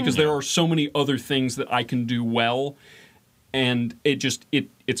doors because there are so many other things that I can do well, and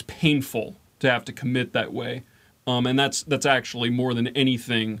it's painful to have to commit that way. And that's actually more than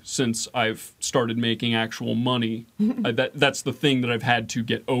anything since I've started making actual money. That's the thing that I've had to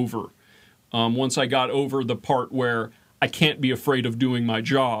get over. Once I got over the part where I can't be afraid of doing my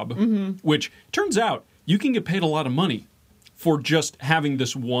job, which turns out you can get paid a lot of money for just having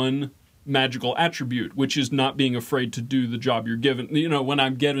this one magical attribute, which is not being afraid to do the job you're given. You know, when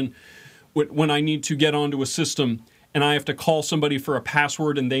I need to get onto a system and I have to call somebody for a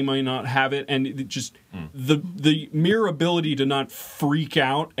password and they might not have it, and it just the mere ability to not freak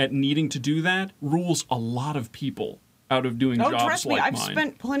out at needing to do that rules a lot of people out of doing Oh, jobs trust me, like I've mine.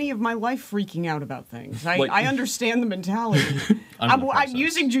 spent plenty of my life freaking out about things. Like- I understand the mentality. I'm in the I'm process.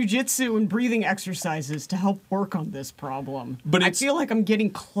 using jujitsu and breathing exercises to help work on this problem. But I it's- feel like I'm getting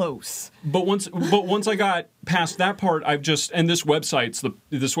close. But once I got past that part, I've just, and this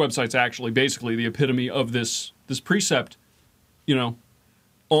website's actually basically the epitome of this precept, you know,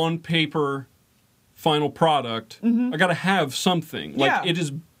 on paper, final product. I got to have something. Like Yeah.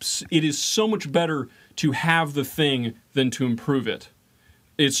 it is so much better to have the thing than to improve it.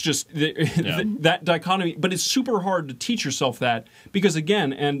 It's just that dichotomy, but it's super hard to teach yourself that because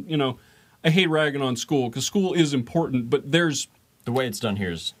again, and you know, I hate ragging on school because school is important, but there's The way it's done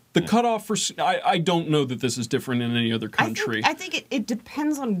here is the cutoff for. I don't know that this is different in any other country. I think it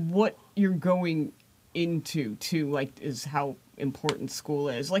depends on what you're going into, too, like, is how important school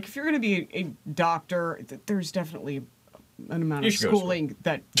is. Like, if you're going to be a doctor, there's definitely an amount You of should go to schooling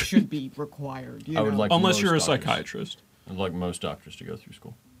that should be required. You I would know? like Unless most you're a doctors. psychiatrist. I'd like most doctors to go through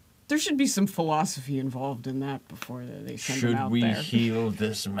school. There should be some philosophy involved in that before they send them Should out we there. heal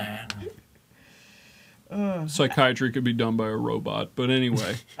this man? Psychiatry could be done by a robot, but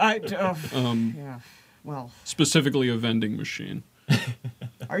anyway, Yeah. Well, specifically a vending machine.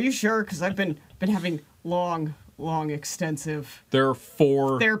 are you sure? Because I've been having long, extensive There are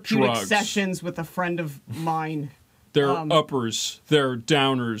 4 therapeutic drugs. sessions with a friend of mine. There are uppers, there are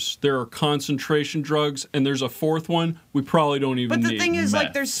downers, there are concentration drugs, and there's a 4th one we probably don't even But the need. thing is, like,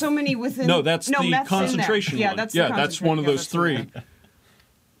 meth. there's so many within. No, that's the meth's in there. concentration Yeah, one. that's Yeah, the that's one of concentration- those 3. that's in there.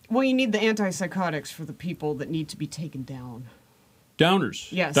 Well, you need the antipsychotics for the people that need to be taken down. Downers.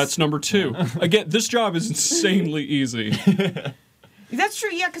 Yes. That's number 2. Again, this job is insanely easy. That's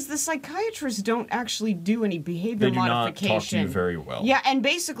true, yeah, because the psychiatrists don't actually do any behavior They do not modification. talk to you very well. Yeah, and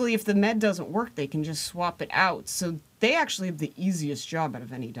basically, if the med doesn't work, they can just swap it out. So they actually have the easiest job out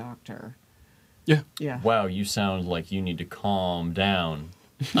of any doctor. Yeah. Yeah. Wow, you sound like you need to calm down.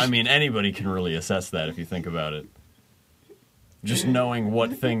 I mean, anybody can really assess that if you think about it. Just knowing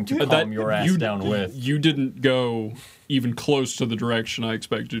what thing to calm your ass down with. You didn't go even close to the direction I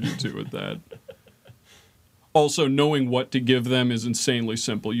expected you to with that. Also, knowing what to give them is insanely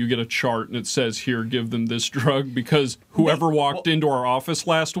simple. You get a chart and it says, here, give them this drug, because whoever walked into our office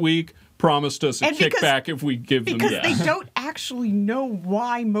last week promised us a And because- kickback if we give them Because that. they don't actually know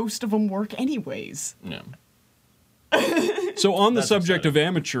why most of them work anyways. No. So on the That's subject of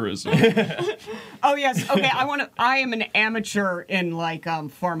amateurism, Oh yes. Okay. I am an amateur in like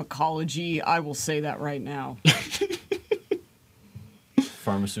pharmacology. I will say that right now.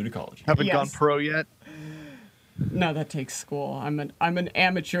 Pharmaceuticology. Haven't Yes. gone pro yet. No, that takes school. I'm an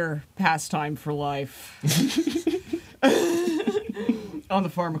amateur pastime for life. On the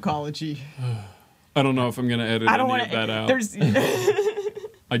pharmacology. I don't know if I'm going to edit I don't any want of that out. There's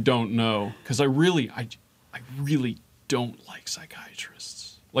I don't know because I really don't like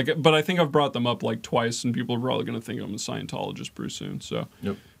psychiatrists. Like, but I think I've brought them up like twice, and people are probably going to think I'm a Scientologist pretty soon. So,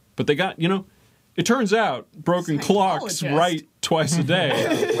 Yep. but they got It turns out broken clocks Scientologist. right twice a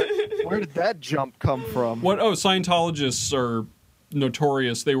day. Where did that jump come from? What? Oh, Scientologists are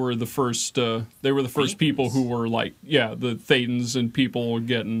notorious. They were the first. They were the first people who were like, the Thetans and people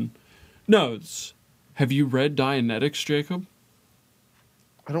getting. No, have you read Dianetics, Jacob?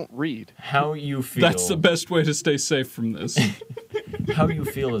 I don't read. How you feel? That's the best way to stay safe from this. How you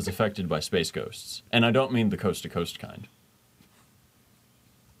feel is affected by space ghosts, and I don't mean the coast to coast kind.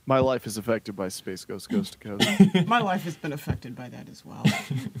 My life is affected by Space Ghost Coast to Coast. my life has been affected by that as well.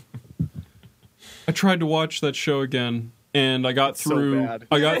 I tried to watch that show again, and I got It's so through. bad.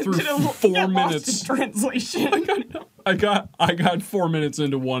 I got through Did it 4 get lost in minutes. translation. I got 4 minutes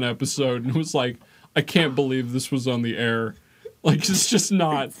into one episode and was like, I can't believe this was on the air. Like, it's just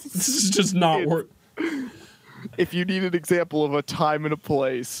not. This is just not work. If you need an example of a time and a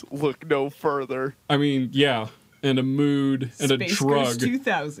place, look no further. I mean, yeah, and a mood and Space a drug. Ghost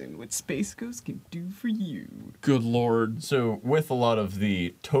 2000, what Space Ghost can do for you. Good lord. So, with a lot of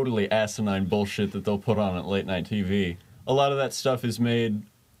the totally asinine bullshit that they'll put on at late night TV, a lot of that stuff is made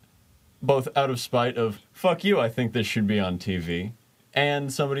both out of spite of, fuck you, I think this should be on TV,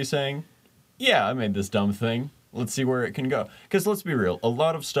 and somebody saying, yeah, I made this dumb thing. Let's see where it can go. Because let's be real, a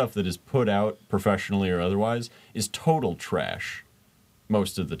lot of stuff that is put out, professionally or otherwise, is total trash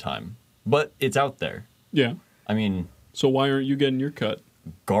most of the time. But it's out there. Yeah. I mean, So why aren't you getting your cut?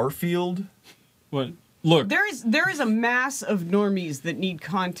 Garfield? What? Look, There is a mass of normies that need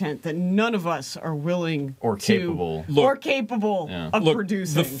content that none of us are willing Or to, capable. Look. or capable Yeah. of look.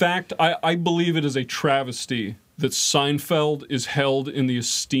 producing. The fact I believe it is a travesty that Seinfeld is held in the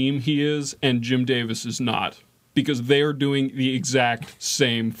esteem he is, and Jim Davis is not, because they are doing the exact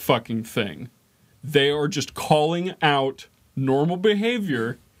same fucking thing. They are just calling out normal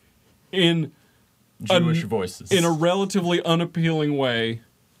behavior in Jewish voices. in a relatively unappealing way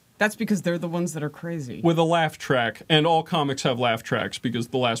That's because they're the ones that are crazy. with a laugh track, and all comics have laugh tracks because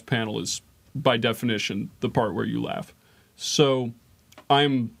the last panel is, by definition, the part where you laugh. So,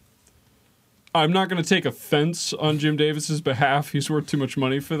 I'm not going to take offense on Jim Davis's behalf. He's worth too much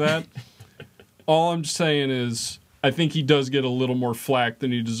money for that. All I'm saying is, I think he does get a little more flack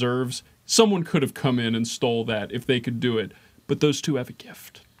than he deserves. Someone could have come in and stole that if they could do it, but those two have a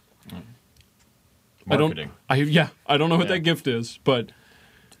gift. Marketing. I don't know what Yeah. that gift is, but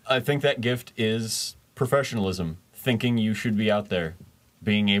I think that gift is professionalism. Thinking you should be out there.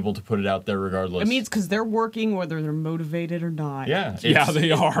 Being able to put it out there regardless. I mean, it's because they're working whether they're motivated or not. yeah. Yeah,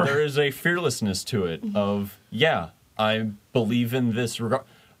 they are. There is a fearlessness to it of, I believe in this regard.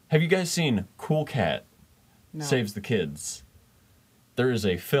 Have you guys seen Cool Cat No. Saves the Kids? There is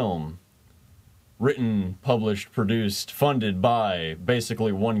a film written, published, produced, funded by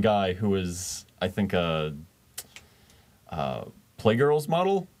basically one guy who is, I think, a Playgirls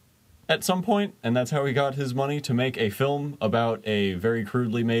model at some point, and that's how he got his money to make a film about a very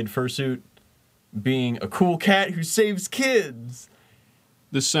crudely made fursuit being a cool cat who saves kids.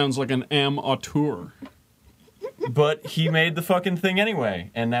 this sounds like an auteur. But he made the fucking thing anyway,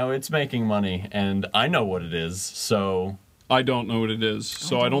 and now it's making money, and I know what it is, so I don't know what it is,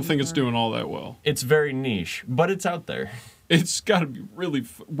 so I don't think it's doing all that well. it's very niche, but it's out there. It's got to be really.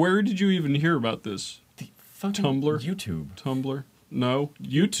 Where did you even hear about this? Fucking Tumblr? YouTube. Tumblr? No,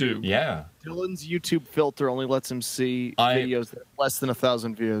 YouTube. Yeah. Dylan's YouTube filter only lets him see I- videos that have less than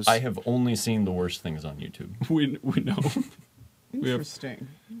 1,000 views. I have only seen the worst things on YouTube. We know. Interesting.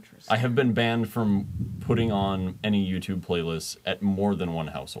 I have been banned from putting on any YouTube playlists at more than one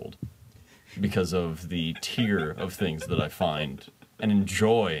household because of the tier of things that I find and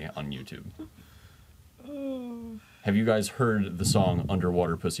enjoy on YouTube. Have you guys heard the song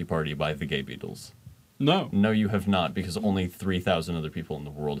Underwater Pussy Party by the Gay Beatles? No. No, you have not, because only 3,000 other people in the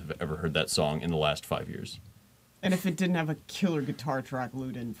world have ever heard that song in the last 5 years. And if it didn't have a killer guitar track,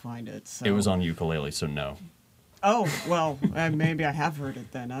 Lou didn't find it. So. It was on ukulele, so no. Oh, well, maybe I have heard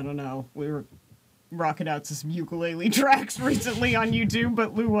it then. I don't know. We were rocking out to some ukulele tracks recently on YouTube,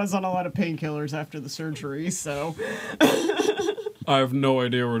 but Lou was on a lot of painkillers after the surgery, so. I have no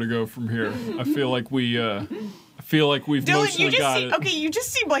idea where to go from here. I feel like feel like we've Dylan, mostly you just got seem, it. okay, you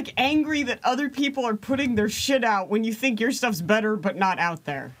just seem like angry that other people are putting their shit out when you think your stuff's better but not out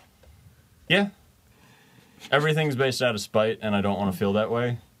there. Yeah. Everything's based out of spite, and I don't want to feel that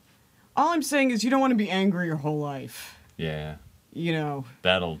way. All I'm saying is you don't want to be angry your whole life. Yeah. You know.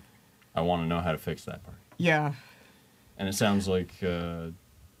 I want to know how to fix that part. Yeah. And it sounds like you're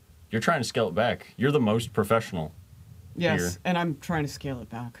trying to scale it back. You're the most professional. Yes, Here. and I'm trying to scale it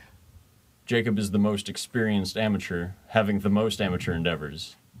back. Jacob is the most experienced amateur, having the most amateur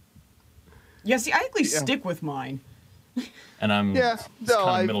endeavors. Yeah, see, I actually stick with mine. And I'm Yeah, no, kind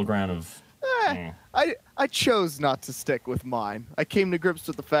I- of middle ground of... I chose not to stick with mine. I came to grips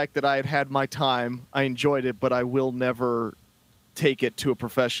with the fact that I had had my time. I enjoyed it, but I will never take it to a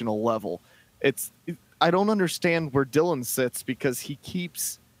professional level. I don't understand where Dylan sits because he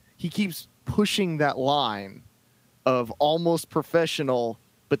keeps pushing that line of almost professional,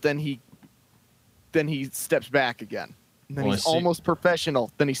 but then he steps back again. And then Well, he's I see. almost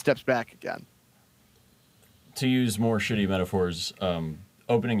professional, then he steps back again. To use more shitty metaphors,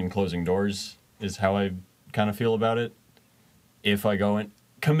 opening and closing doors is how I kind of feel about it. If I go in...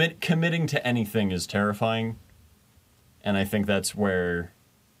 committing to anything is terrifying. And I think that's where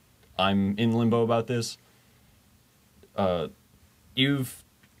I'm in limbo about this. You've...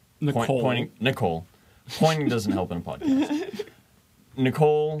 Nicole. Nicole. Pointing doesn't help in a podcast.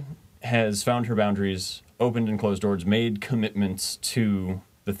 Nicole has found her boundaries, opened and closed doors, made commitments to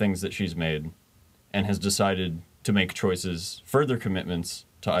the things that she's made, and has decided to make choices, further commitments,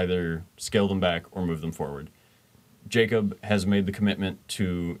 to either scale them back or move them forward. Jacob has made the commitment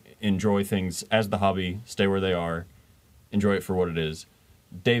to enjoy things as the hobby, stay where they are, enjoy it for what it is.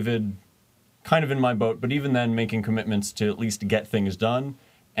 David, kind of in my boat, but even then making commitments to at least get things done,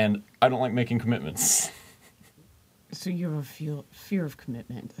 and I don't like making commitments. So you have a fear of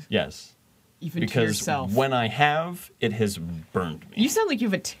commitment, Yes. even to Because yourself. when I have, it has burned me. You sound like you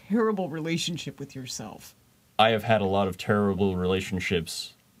have a terrible relationship with yourself. I have had a lot of terrible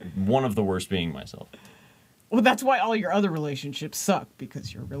relationships, one of the worst being myself. Well, that's why all your other relationships suck,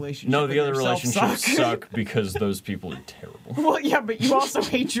 because your relationship No, with the other yourself relationships suck because those people are terrible. Well, yeah, but you also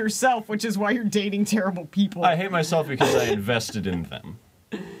hate yourself, which is why you're dating terrible people. I hate myself because I invested in them.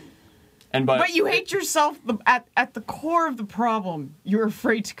 And But you hate yourself at the core of the problem. You're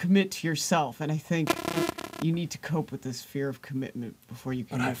afraid to commit to yourself, and I think you need to cope with this fear of commitment before you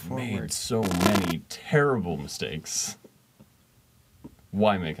can move I've forward. made so many terrible mistakes.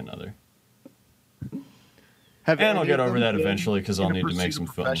 Why make another? Have And I'll any get of over them that been eventually because in I'll a need to make pursuit some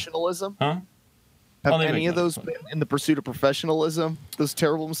of film. professionalism? Huh? Have I'll need to any make of those fun. been in the pursuit of professionalism? Those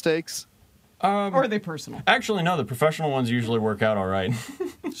terrible mistakes? Or are they personal? Actually, no. The professional ones usually work out all right.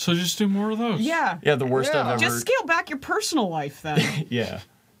 So just do more of those. Yeah. Yeah, the worst Yeah. I've ever. Just scale back your personal life, then. Yeah.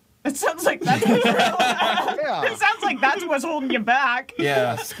 It sounds like that's what's Yeah. it sounds like that's what's holding you back.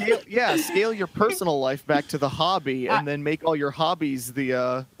 Yeah. Scale your personal life back to the hobby, and then make all your hobbies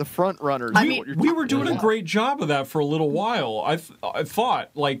the front runners. I of mean, what you're We were doing. doing a great job of that for a little while. I thought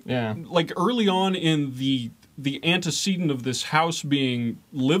like Yeah. like early on in the antecedent of this house being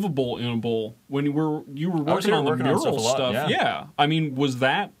livable-inable when you were working here on the working on mural stuff a lot, stuff. yeah. I mean, was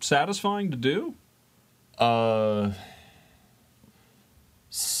that satisfying to do?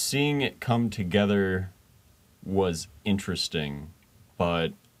 Seeing it come together was interesting,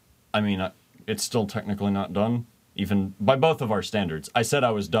 but I mean, it's still technically not done, even by both of our standards. I said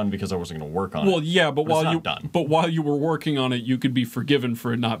I was done because I wasn't going to work on it. Well, yeah, but But it's not done. while you were working on it, you could be forgiven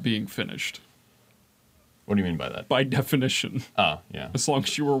for it not being finished. What do you mean by that? By definition, Oh, yeah. as long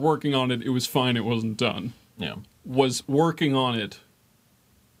as you were working on it, it was fine. It wasn't done. Yeah. Was working on it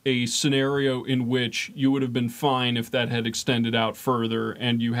a scenario in which you would have been fine if that had extended out further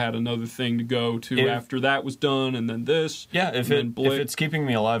and you had another thing to go to If- after that was done and then this? Yeah, if and then it's keeping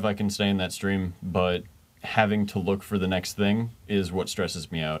me alive, I can stay in that stream, but having to look for the next thing is what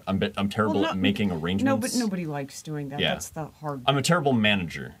stresses me out. I'm terrible Well, at making arrangements. No, but nobody likes doing that. Yeah. That's the hard. I'm a terrible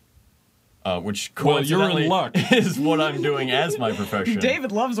manager, which Well, you're in coincidentally luck. is what I'm doing as my profession.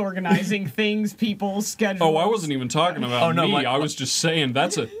 David loves organizing things, people, schedules. Oh, I wasn't even talking about Oh, no, me. my- I was just saying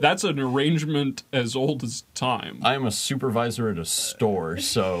that's an arrangement as old as time. I am a supervisor at a store,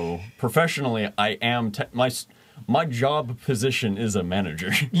 so professionally, I am my job position is a manager.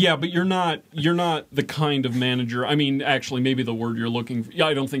 Yeah, but you're not the kind of manager. I mean, actually, maybe the word you're looking for. Yeah,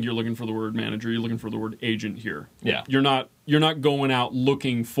 I don't think you're looking for the word manager. You're looking for the word agent here. Yeah. You're not going out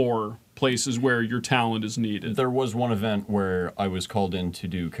looking for places where your talent is needed. There was one event where I was called in to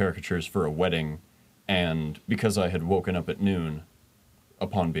do caricatures for a wedding, and because I had woken up at noon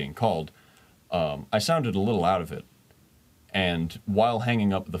upon being called, I sounded a little out of it. And while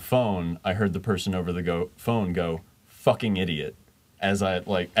hanging up the phone, I heard the person over the phone go, "Fucking idiot," as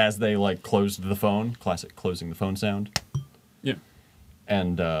they closed the phone. Classic closing the phone sound. Yeah.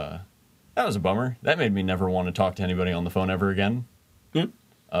 And that was a bummer. That made me never want to talk to anybody on the phone ever again. Yeah.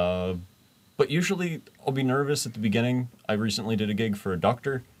 But usually I'll be nervous at the beginning. I recently did a gig for a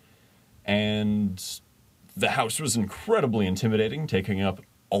doctor, and the house was incredibly intimidating, taking up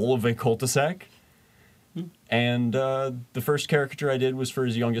all of a cul-de-sac. And the first caricature I did was for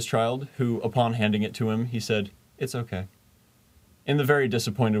his youngest child, who, upon handing it to him, he said, "It's okay." In the very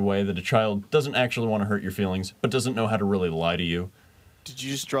disappointed way that a child doesn't actually want to hurt your feelings, but doesn't know how to really lie to you. Did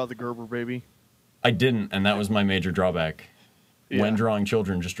you just draw the Gerber baby? I didn't, and that was my major drawback. Yeah. When drawing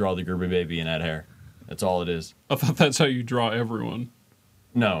children, just draw the Gerber baby and add hair. That's all it is. I thought that's how you draw everyone.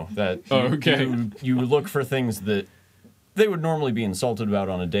 No, that Oh, okay. you look for things that they would normally be insulted about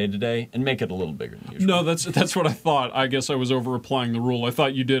on a day-to-day and make it a little bigger than usual. No, that's what I thought. I guess I was over-applying the rule. I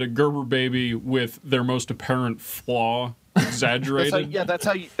thought you did a Gerber baby with their most apparent flaw exaggerated. That's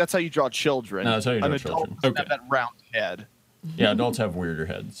how you draw children. No, that's how you draw An adult children. doesn't Okay. have that round head. Yeah, adults have weirder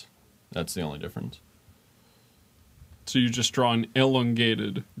heads. That's the only difference. So you just draw an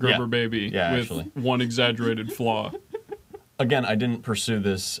elongated Gerber Yeah. baby Yeah, with actually. one exaggerated flaw. Again, I didn't pursue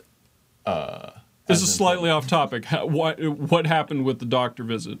this. This as is slightly off topic. What happened with the doctor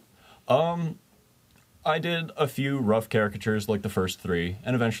visit? I did a few rough caricatures like the first 3,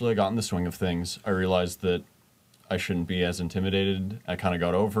 and eventually I got in the swing of things. I realized that I shouldn't be as intimidated. I kind of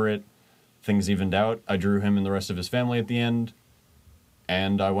got over it. Things evened out. I drew him and the rest of his family at the end,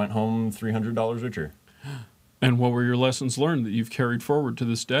 and I went home $300 richer. And what were your lessons learned that you've carried forward to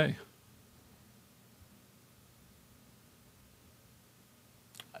this day?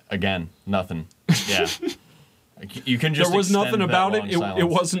 Again, nothing. Yeah. You can just There was extend nothing that about long it. It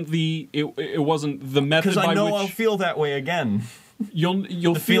silence. wasn't the method Because by I know which I'll feel that way again. you'll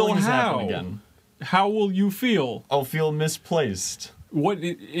The feel feelings happen how. again. How will you feel? I'll feel misplaced. What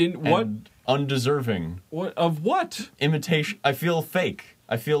in what And undeserving. what of what? Imitation. I feel fake.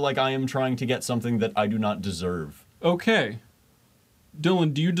 I feel like I am trying to get something that I do not deserve. Okay.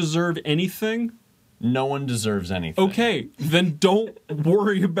 Dylan, do you deserve anything? No one deserves anything. Okay, then don't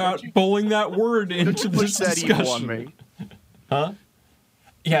worry about pulling that word into Push this that evil on discussion. me. Huh?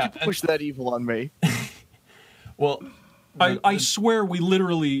 Yeah. Push that evil on me. Well, I swear we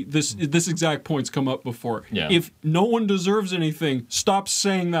literally this exact point's come up before. Yeah. If no one deserves anything, stop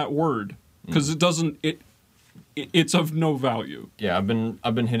saying that word because it doesn't it's of no value. yeah, I've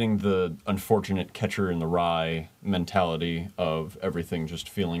been hitting the unfortunate catcher in the rye mentality of everything just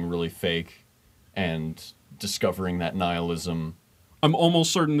feeling really fake and discovering that nihilism. I'm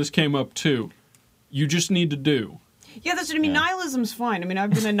almost certain this came up too. You just need to do. Yeah, that's what I mean. Yeah. Nihilism's fine. I mean, I've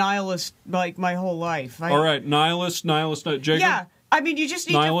been a nihilist like my whole life. All right, nihilist, Jacob. Yeah, I mean, you just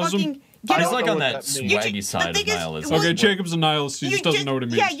need Nihilism? to fucking get He's don't like know on what that that means. swaggy the side of thing is, nihilism. Okay, well, Jacob's a nihilist. He just doesn't know what it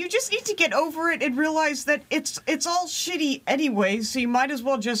means. Yeah, you just need to get over it and realize that it's all shitty anyway. So you might as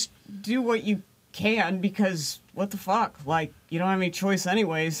well just do what you can because what the fuck? Like you don't have any choice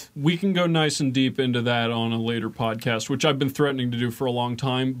anyways. We can go nice and deep into that on a later podcast, which I've been threatening to do for a long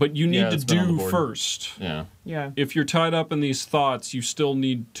time, but you need Yeah, to it's been on the do board. first. Yeah. Yeah. If you're tied up in these thoughts, you still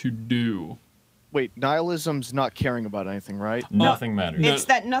need to do. Wait, nihilism's not caring about anything, right? Nothing matters. No. It's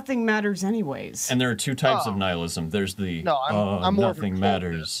that nothing matters anyways. And there are 2 types of Oh. nihilism. There's the No, I'm more of a nothing cold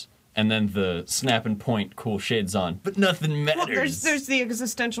matters, and then the snap and point, cool shades on, but nothing matters. Well, there's the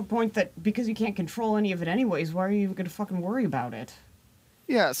existential point that because you can't control any of it anyways, why are you even gonna fucking worry about it?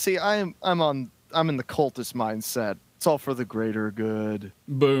 Yeah. See, I'm in the cultist mindset. It's all for the greater good.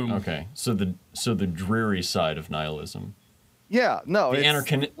 Boom. Okay, so the dreary side of nihilism, Yeah. No. the it's,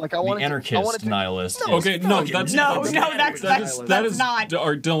 anarchist, like I wanted the anarchist nihilist. No, is Okay, no, fucking that's No, nuts. no, that's that is that's not.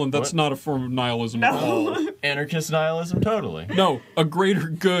 or Dylan. That's What? not a form of nihilism. At all. No. Anarchist nihilism, totally. No, a greater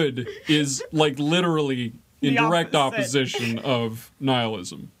good is like literally in The direct opposite. opposition of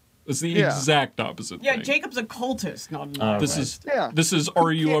nihilism. It's the Yeah. exact opposite. Yeah, thing. Jacob's a cultist, not an This Right. is Yeah. this is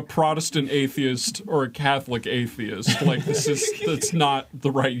are you a Protestant atheist or a Catholic atheist? Like that's not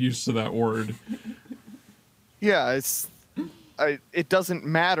the right use of that word. Yeah. It doesn't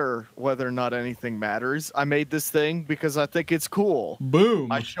matter whether or not anything matters. I made this thing because I think it's cool.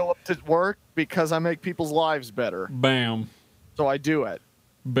 Boom. I show up to work because I make people's lives better. Bam. So I do it.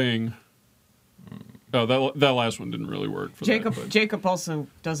 Bing. Oh, that last one didn't really work for Jacob. that. but- Jacob also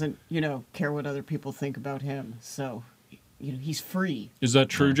doesn't, care what other people think about him. So, he's free. Is that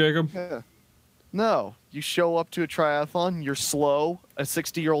true, Jacob? Yeah. No, you show up to a triathlon, you're slow, a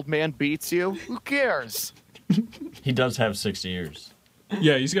 60-year-old man beats you. Who cares? He does have 60 years.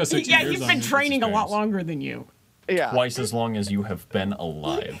 Yeah, he's got 60 Yeah, years he's on been him. training a lot experience. longer than you. Yeah. twice as long as you have been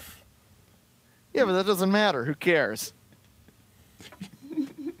alive. Yeah, but that doesn't matter. Who cares?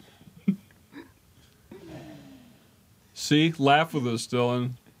 See? Laugh with us,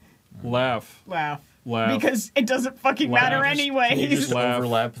 Dylan. Laugh. Laugh. Laugh. Because it doesn't fucking Laugh. matter Can you Can you anyways. just Laugh.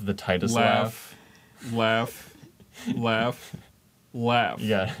 overlap the Titus laugh? Laugh. Laugh. Laugh.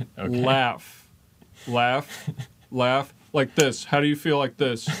 Yeah. Okay. Laugh. Laugh. Laugh. Like this. How do you feel like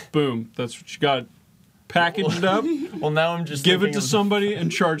this? Boom. That's what you got. Package it up, Well, now I'm just give it thinking to of- somebody,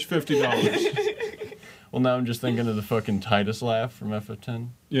 and charge $50. Well, now I'm just thinking of the fucking Titus laugh from FF10.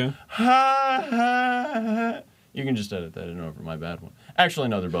 Yeah. Ha ha ha. You can just edit that in over my bad one. Actually,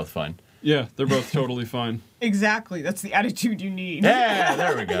 no, they're both fine. Yeah, they're both totally fine. Exactly. That's the attitude you need. Yeah,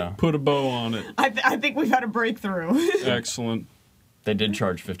 there we go. Put a bow on it. I think we've had a breakthrough. Excellent. They did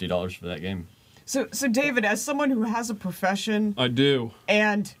charge $50 for that game. So David, as someone who has a profession I do.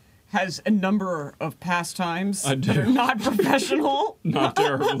 and has a number of pastimes I that do. are not professional. Not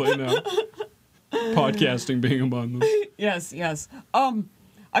terribly, no. Podcasting being among them. Yes.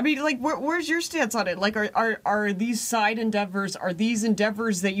 I mean, like, where's your stance on it? Like, are these side endeavors, are these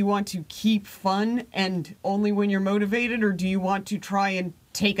endeavors that you want to keep fun and only when you're motivated, or do you want to try and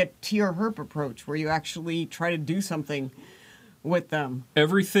take a Tier Herp approach where you actually try to do something with them?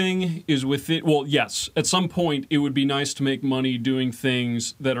 Everything is within. Well, yes. At some point, it would be nice to make money doing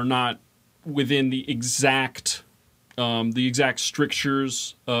things that are not within the exact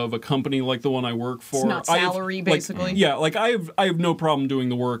strictures of a company like the one I work for. It's not salary, basically. Yeah, like I have no problem doing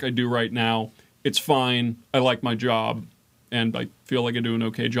the work I do right now. It's fine. I like my job, and I feel like I do an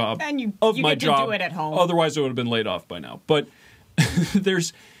okay job And you of get my to job. do it at home. Otherwise, I would have been laid off by now. But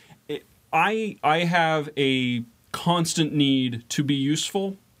I have a constant need to be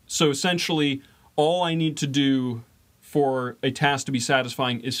useful. So essentially, all I need to do for a task to be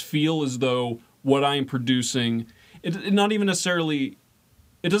satisfying is feel as though what I am producing, it doesn't even necessarily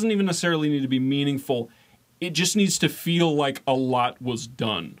need to be meaningful. It just needs to feel like a lot was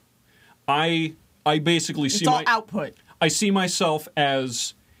done. I basically It's see all output. I see myself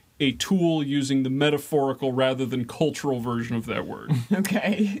as a tool using the metaphorical rather than cultural version of that word,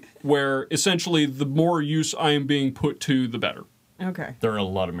 Okay. where essentially the more use I am being put to, the better. Okay. There are a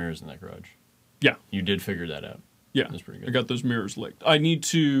lot of mirrors in that garage. Yeah. You did figure that out. Yeah, That's pretty good. I got those mirrors licked. I need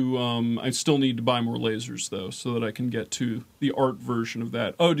to. I still need to buy more lasers though, so that I can get to the art version of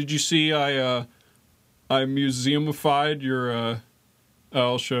that. Oh, did you see? I museumified your.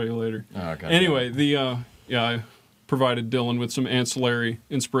 I'll show you later. Oh, God. Anyway, I provided Dylan with some ancillary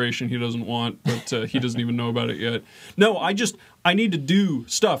inspiration he doesn't want, but he doesn't even know about it yet. No, I need to do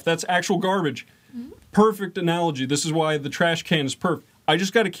stuff. That's actual garbage. Perfect analogy. This is why the trash can is perfect. I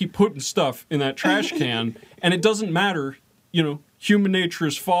just got to keep putting stuff in that trash can, and it doesn't matter, human nature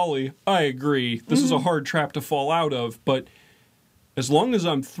is folly. I agree. This is a hard trap to fall out of, but as long as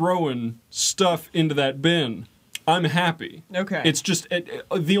I'm throwing stuff into that bin, I'm happy. Okay. It's just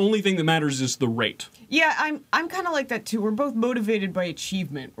the only thing that matters is the rate. Yeah, I'm kind of like that too. We're both motivated by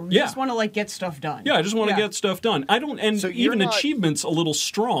achievement. We Yeah. just want to get stuff done. Yeah, I just want to get stuff done. I don't, and So you're even not- achievement's a little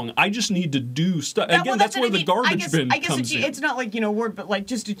strong. I just need to do stuff. Yeah, Again, well, that's what where I the mean. garbage bin I guess comes in. it's not word, but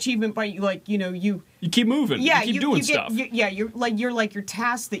just achievement by you. You keep moving. Yeah, you keep doing get, stuff. you're like your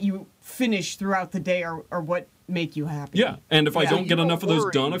tasks that you finish throughout the day are what make you happy. Yeah, and if I Yeah. don't You get don't enough of those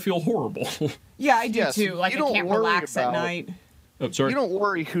worry. done, I feel horrible. Yeah, I do Yes, too. Like you I don't can't worry relax at about- night. Oh, sorry. You don't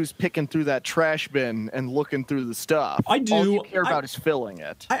worry who's picking through that trash bin and looking through the stuff. I do. All you care I- about is filling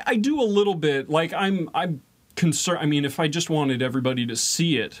it. I do a little bit. Like I'm concerned. I mean, if I just wanted everybody to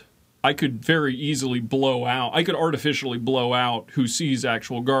see it, I could very easily blow out. I could artificially blow out who sees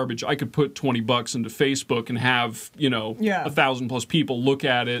actual garbage. I could put $20 into Facebook and have Yeah. 1,000+ people look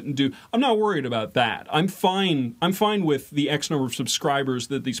at it and do. I'm not worried about that. I'm fine. I'm fine with the X number of subscribers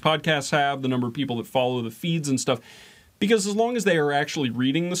that these podcasts have, the number of people that follow the feeds and stuff, because as long as they are actually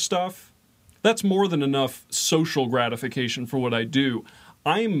reading the stuff, that's more than enough social gratification for what I do.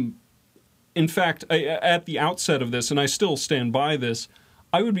 In fact, at the outset of this, and I still stand by this,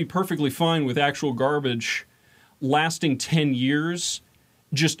 I would be perfectly fine with actual garbage lasting 10 years,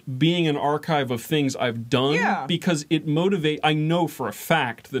 just being an archive of things I've done, Yeah. because I know for a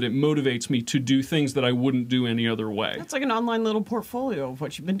fact that it motivates me to do things that I wouldn't do any other way. It's like an online little portfolio of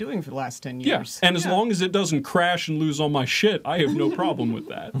what you've been doing for the last 10 Yeah, years. and as long as it doesn't crash and lose all my shit, I have no problem with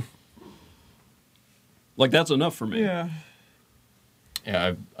that. Like, that's enough for me. Yeah.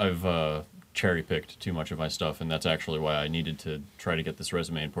 Yeah, I've cherry picked too much of my stuff, and that's actually why I needed to try to get this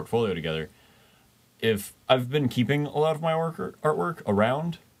resume and portfolio together. If I've been keeping a lot of my artwork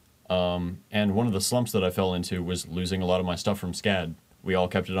around, and one of the slumps that I fell into was losing a lot of my stuff from SCAD. We all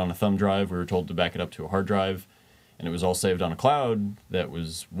kept it on a thumb drive. We were told to back it up to a hard drive. and it was all saved on a cloud that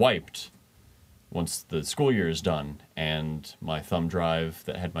was wiped once the school year is done. And my thumb drive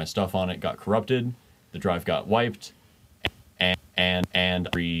that had my stuff on it got corrupted. The drive got wiped, and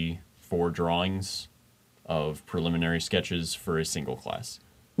 4 drawings of preliminary sketches for a single class.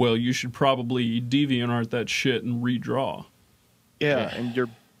 Well, you should probably DeviantArt that shit and redraw. Yeah,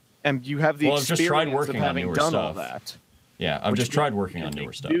 and you have the Well, I've just experience tried working of on having newer done all stuff. that. Yeah, I've Which just means tried you working can on make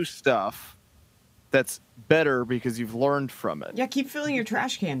newer stuff. New stuff that's better because you've learned from it. Yeah, keep filling your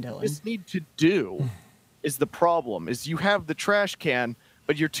trash can, Dylan. Just need to do is the problem is you have the trash can,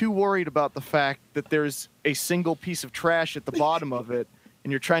 but you're too worried about the fact that there's a single piece of trash at the bottom of it,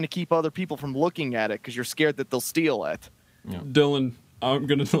 and you're trying to keep other people from looking at it because you're scared that they'll steal it. Dylan, I'm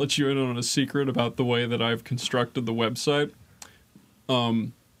going to let you in on a secret about the way that I've constructed the website.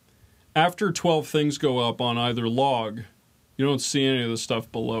 After 12 things go up on either log, you don't see any of the stuff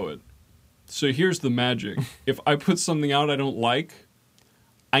below it. So here's the magic. If I put something out I don't like,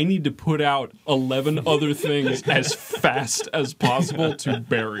 I need to put out 11 other things as fast as possible to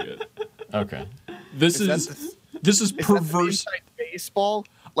bury it. Okay. This is Is perverse. that the inside baseball?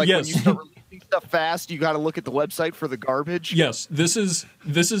 Like Yes. when you start releasing stuff fast, you got to look at the website for the garbage. Yes, this is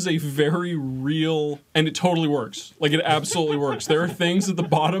a very real, and it totally works. Like, it absolutely works. There are things at the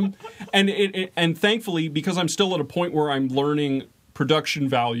bottom, and thankfully, because I'm still at a point where I'm learning production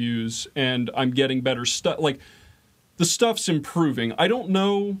values and I'm getting better stuff. Like, the stuff's improving. I don't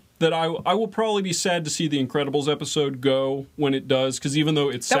know that I will probably be sad to see the Incredibles episode go when it does, because even though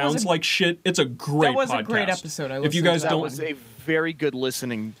it sounds like shit, it's a great podcast. That was a great episode. If you guys That don't, was a very good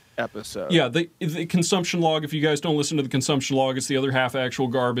listening episode. yeah, the consumption log, if you guys don't listen to the consumption log, it's the other half actual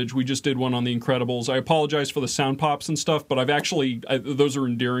garbage. We just did one on the Incredibles. I apologize for the sound pops and stuff, but those are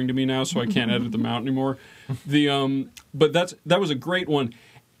endearing to me now, so I can't edit them out anymore. But that was a great one.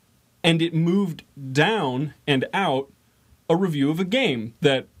 And it moved down and out a review of a game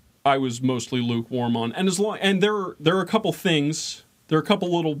that I was mostly lukewarm on. And there are a couple things, there are a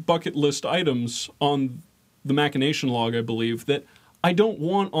couple little bucket list items on the Machination log, I believe, that I don't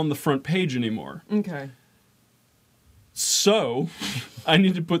want on the front page anymore. Okay. So I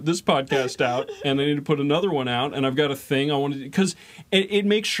need to put this podcast out, and I need to put another one out, and I've got a thing I want to do, because it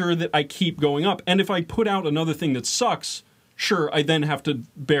makes sure that I keep going up. And if I put out another thing that sucks, sure, I then have to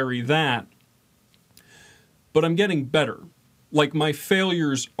bury that. But I'm getting better. Like, my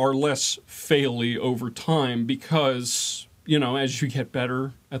failures are less faily over time because, you know, as you get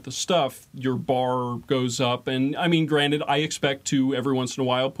better at the stuff, your bar goes up. And, I mean, granted, I expect to, every once in a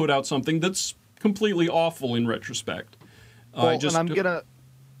while, put out something that's completely awful in retrospect. Well, in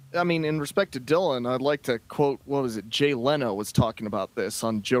respect to Dylan, I'd like to quote, Jay Leno was talking about this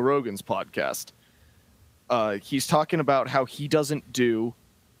on Joe Rogan's podcast. He's talking about how he doesn't do,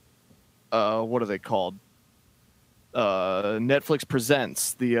 what are they called? Netflix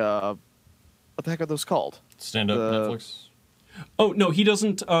Presents, what the heck are those called? Stand-up Netflix? Oh, no, he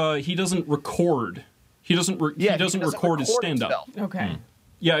doesn't record. He doesn't record his stand-up. himself. Okay.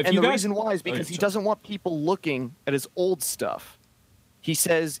 Yeah, if And you the guys, reason why is because he doesn't want people looking at his old stuff. He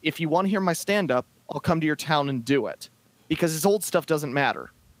says, if you want to hear my stand-up, I'll come to your town and do it. Because his old stuff doesn't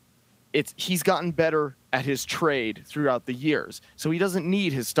matter. He's gotten better at his trade throughout the years. So he doesn't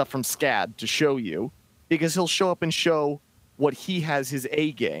need his stuff from SCAD to show you, because he'll show up and show what he has his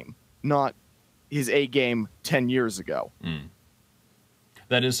A game, not his A game 10 years ago.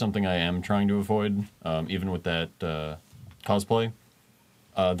 That is something I am trying to avoid, even with that cosplay.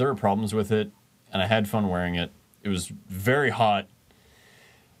 There are problems with it, and I had fun wearing it. It was very hot.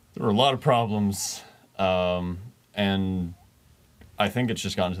 There were a lot of problems, and I think it's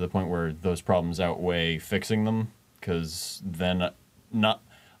just gotten to the point where those problems outweigh fixing them, because then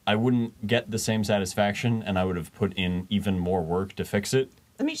I wouldn't get the same satisfaction, and I would have put in even more work to fix it.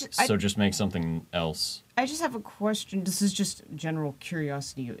 Just make something else. I just have a question. This is just general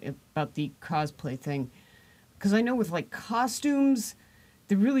curiosity about the cosplay thing. Because I know with, like, costumes,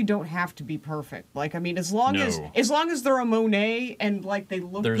 they really don't have to be perfect. Like, I mean, as long as they're a Monet and, like, they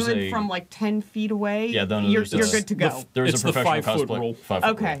look good from, like, 10 feet away, you're good to go. There's It's a the professional 5-foot cosplay. rule. 5-foot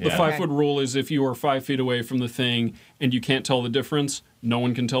Okay. rule, the yeah. 5-foot rule is if you are 5 feet away from the thing and you can't tell the difference, no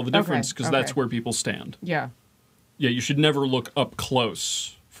one can tell the difference, because that's where people stand. Yeah. Yeah, you should never look up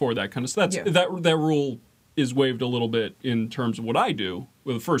close for that kind of stuff. Yeah. That rule is waived a little bit in terms of what I do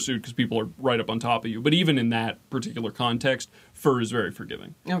with a fursuit, because people are right up on top of you. But even in that particular context, fur is very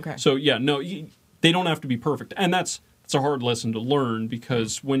forgiving. Okay. So yeah, no, they don't have to be perfect, and that's a hard lesson to learn,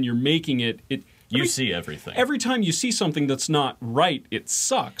 because when you're making it, You see everything. every time you see something that's not right, it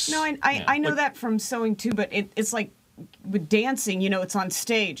sucks. No, I know that from sewing too, but it's like with dancing, you know, it's on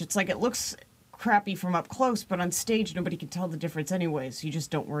stage. It's like it looks crappy from up close, but on stage nobody can tell the difference anyways. You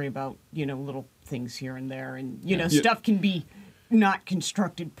just don't worry about, little things here and there, and stuff can be not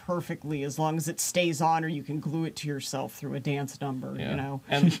constructed perfectly as long as it stays on, or you can glue it to yourself through a dance number.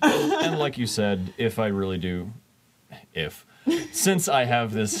 And like you said, since I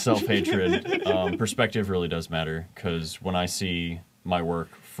have this self-hatred, perspective really does matter, because when I see my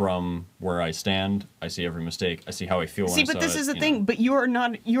work from where I stand, I see every mistake, I see how I feel when I saw it. See, but this is the thing, but you're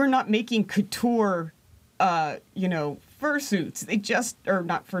not making couture fursuits. They just, or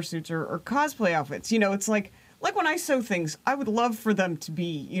not fursuits, or cosplay outfits. It's like when I sew things, I would love for them to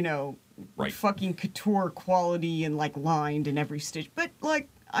be, right, fucking couture quality and like lined in every stitch. But like,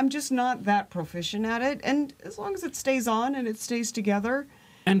 I'm just not that proficient at it. And as long as it stays on and it stays together.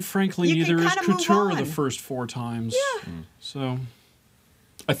 And frankly, you neither can is kinda move couture on. the first 4 times. Yeah. So,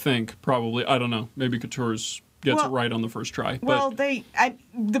 I think probably, I don't know, maybe couture's gets it right on the first try. Well, but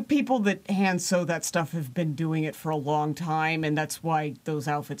the people that hand sew that stuff have been doing it for a long time, and that's why those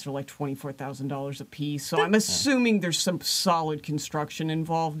outfits are like $24,000 a piece. So I'm assuming there's some solid construction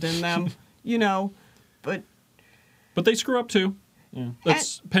involved in them, but they screw up too. Yeah,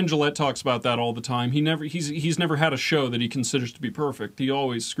 that's Penn Jillette talks about that all the time. He's never had a show that he considers to be perfect. He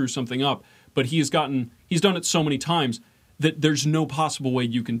always screws something up, but he's done it so many times that there's no possible way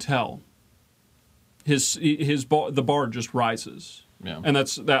you can tell. The bar just rises. Yeah. And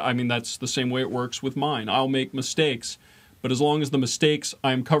that's the same way it works with mine. I'll make mistakes, but as long as the mistakes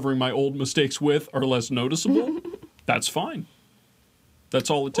I'm covering my old mistakes with are less noticeable, that's fine. That's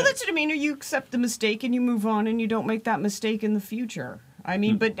all it takes. Well, that's what I mean. Or you accept the mistake and you move on and you don't make that mistake in the future. I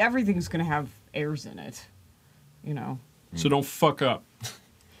mean, but everything's going to have errors in it, So don't fuck up.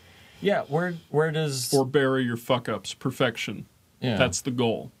 Yeah, where does... Or bury your fuck ups. Perfection. Yeah. That's the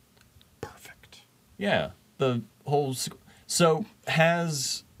goal. Perfect. Yeah, the whole... So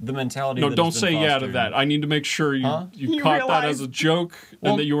has the mentality... No, that don't has been say yeah to fostered- that. I need to make sure you You caught that realize- as a joke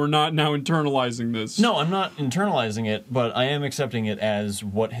Well- and that you are not now internalizing this. No, I'm not internalizing it, but I am accepting it as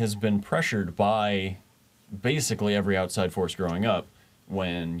what has been pressured by basically every outside force growing up.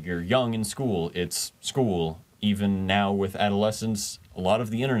 When you're young in school, it's school. Even now with adolescence, a lot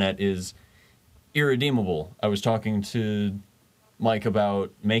of the internet is irredeemable. I was talking to Mike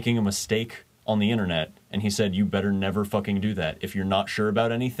about making a mistake on the internet, and he said, you better never fucking do that. If you're not sure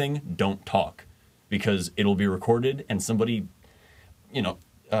about anything, don't talk, because it'll be recorded, and somebody,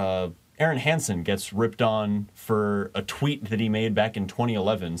 Aaron Hansen gets ripped on for a tweet that he made back in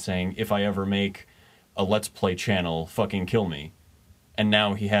 2011 saying, if I ever make a Let's Play channel, fucking kill me. And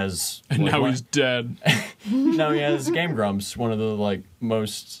now he has... And now he's dead. Now he has Game Grumps, one of the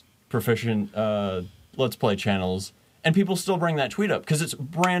most proficient Let's Play channels, and people still bring that tweet up because it's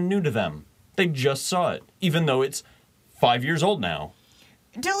brand new to them. They just saw it, even though it's 5 years old now.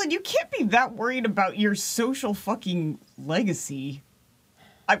 Dylan, you can't be that worried about your social fucking legacy.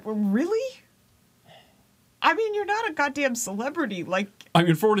 Really? I mean, you're not a goddamn celebrity.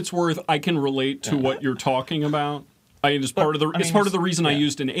 For what it's worth, I can relate to what you're talking about. It's part of the reason I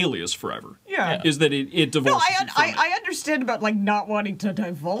used an alias forever. Yeah. Is that it divorces you from it. I understand about not wanting to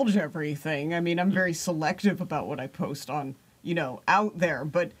divulge everything. I mean, I'm very selective about what I post on, out there.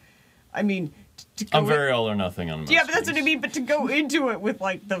 But I mean, I'm very all or nothing on most yeah, but that's things. what I mean. But to go into it with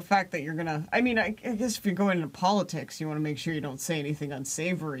the fact that you're gonna, I guess if you're going into politics, you want to make sure you don't say anything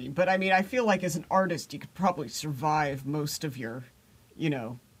unsavory. But I mean, I feel like as an artist, you could probably survive most of your,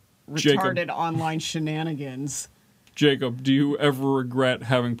 retarded online shenanigans. Jacob, do you ever regret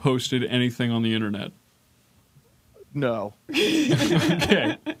having posted anything on the internet? No,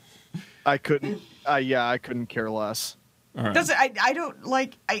 Okay. I couldn't. I couldn't care less. All right. I don't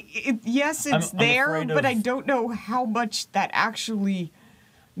yes, it's I'm there, afraid but of- I don't know how much that actually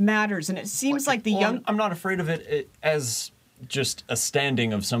matters. And it seems like the young. I'm not afraid of it as just a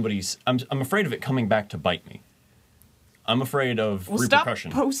standing of somebody's... I'm afraid of it coming back to bite me. I'm afraid of Well, stop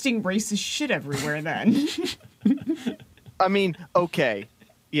repercussion. posting racist shit everywhere then. I mean, okay,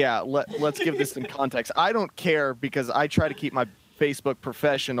 yeah. Let's give this in context. I don't care because I try to keep my Facebook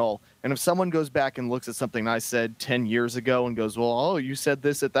professional. And if someone goes back and looks at something I said 10 years ago and goes, well, oh, you said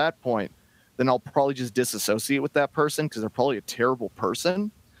this at that point, then I'll probably just disassociate with that person because they're probably a terrible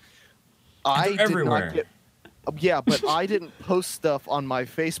person. I did everywhere. not get. Yeah, but I didn't post stuff on my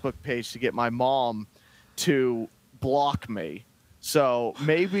Facebook page to get my mom to block me. So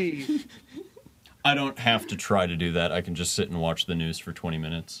maybe I don't have to try to do that. I can just sit and watch the news for 20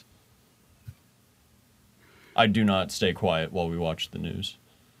 minutes. I do not stay quiet while we watch the news.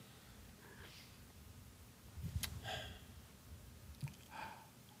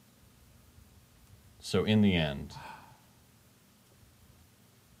 So in the end,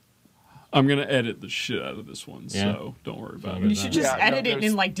 I'm gonna edit the shit out of this one, Yeah. so don't worry about Sounds it. You should just Yeah, no, edit it there's-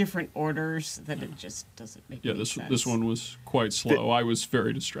 in like different orders, that it just doesn't make Yeah, any this sense. one was quite slow. I was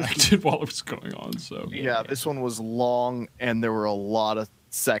very distracted while it was going on. So Yeah, this one was long, and there were a lot of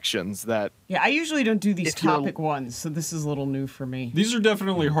sections that Yeah, I usually don't do these If you're- topic ones, so this is a little new for me. these are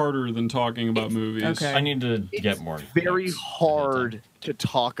definitely harder than talking about movies. okay. I need to get more. very notes. hard to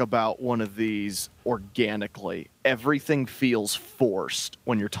talk about one of these organically. Everything feels forced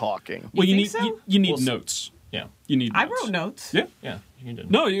when you're talking. Well, you think need so? you need Well, notes. Yeah. You need. I notes. wrote notes. Yeah. Yeah. You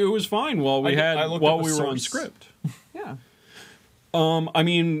did. No, it was fine while we I looked while up a we were on source. script. Yeah. I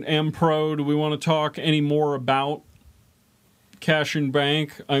mean, AmPro, do we want to talk any more about Cash and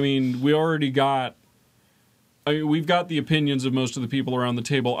Bank? I mean, we already got... we've got the opinions of most of the people around the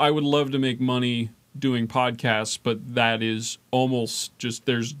table. I would love to make money doing podcasts, but that is almost just...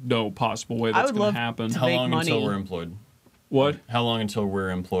 There's no possible way that's would going love to happen. How make long money. until we're employed? What? How long until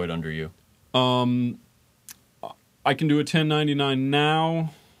we're employed under you? I can do a 1099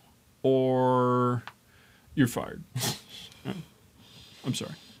 now, or you're fired. Yeah. I'm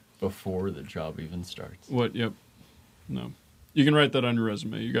sorry. Before the job even starts. What? Yep. No. You can write that on your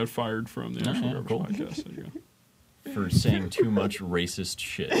resume. You got fired from the Actual yeah, Garbage cool. Podcast. There you go. For saying too much racist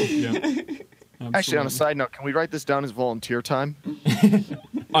shit. Yeah. Actually, on Absolutely. a side note, can we write this down as volunteer time?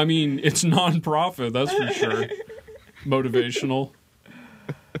 I mean, it's non-profit, that's for sure. Motivational.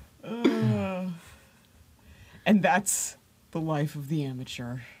 And that's the life of the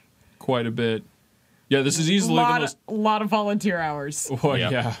amateur. Quite a bit. Yeah, this is easily the most... lot of volunteer hours. Oh,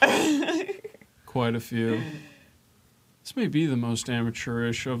 Yep. yeah. Quite a few. This may be the most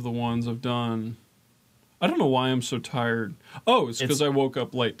amateurish of the ones I've done. I don't know why I'm so tired. Oh, it's because I woke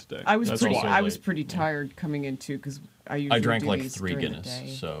up late today. I was That's pretty. also I was late. pretty tired coming in too, because I usually I drank do like these 3 during the Guinness, day.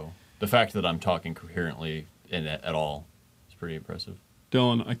 so the fact that I'm talking coherently at all is pretty impressive.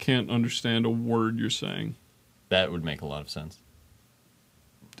 Dylan, I can't understand a word you're saying. That would make a lot of sense.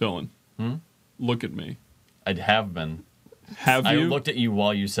 Dylan, look at me. I have been. Have I you? looked at you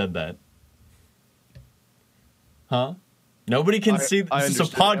while you said that. Huh? Nobody can see. I This is a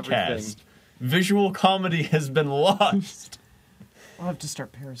understood podcast. everything. Visual comedy has been lost. I'll have to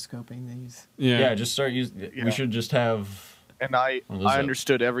start periscoping these. Yeah, just start using. Yeah. We should just have. And I One of those up.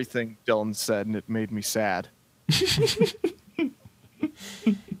 understood everything Dylan said, and it made me sad.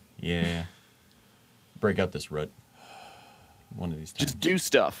 Yeah. Break out this rut. One of these times. Just do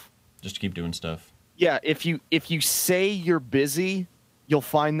stuff. Just keep doing stuff. Yeah, if you say you're busy, you'll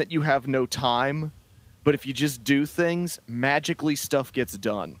find that you have no time. But if you just do things, magically stuff gets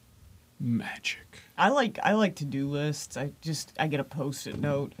done. Magic. I like to-do lists. I get a post-it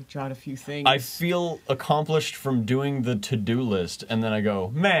note. I jot a few things. I feel accomplished from doing the to-do list, and then I go,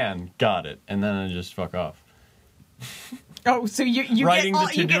 man, got it, and then I just fuck off. Oh, so you Writing get all,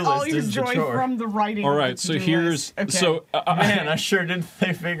 the you to-do get all list your is the joy chore. from the writing. All of the right, so to-do here's... list. Okay. So, Man, I sure did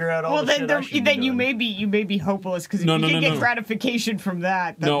they figure out all well, the then shit I should be you doing. may be hopeless because if No, you no, can no, get no. gratification from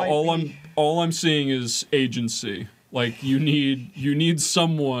that. no, might be... all I'm seeing is agency. Like, you need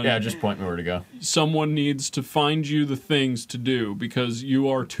someone... Yeah, just point me where to go. Someone needs to find you the things to do because you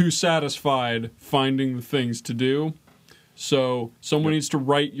are too satisfied finding the things to do. So someone needs to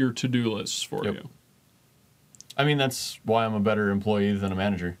write your to-do lists for Yep. you. I mean, that's why I'm a better employee than a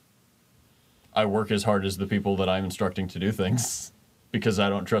manager. I work as hard as the people that I'm instructing to do things because I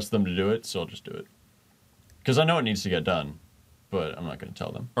don't trust them to do it, so I'll just do it. Because I know it needs to get done, but I'm not going to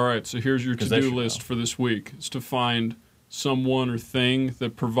tell them. All right, so here's your 'Cause they to-do should list know. for this week. It's to find someone or thing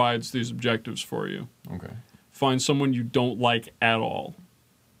that provides these objectives for you. Okay. Find someone you don't like at all.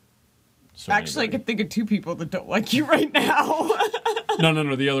 So Actually, I anybody. can think of 2 people that don't like you right now.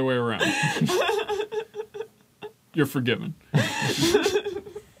 No, the other way around. You're forgiven. This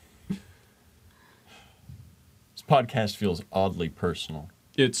podcast feels oddly personal.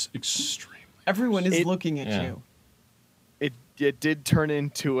 It's extreme. Everyone is It- looking at Yeah. you. It did turn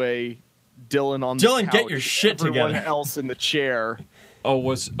into a Dylan on Dylan, the get couch, your shit everyone together. else in the chair. Oh,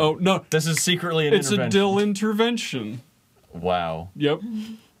 no, This is secretly an it's a intervention. Dill intervention. Wow. Yep.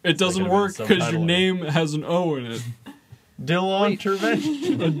 It doesn't could've been work because your subtitling. name has an O in it. Dill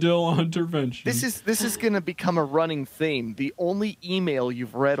intervention. A Dill intervention. This is going to become a running theme. The only email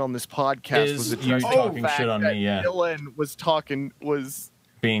you've read on this podcast Is was you addressed to talking the fact shit on that me, yeah. Dylan was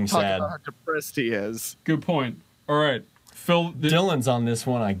Being talking sad. about how depressed he is. Good point. All right. Phil. Dylan's on this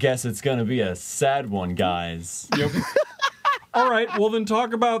one. I guess it's going to be a sad one, guys. Yep. All right. Well, then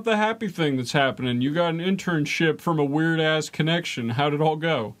talk about the happy thing that's happening. You got an internship from a weird ass connection. How'd it all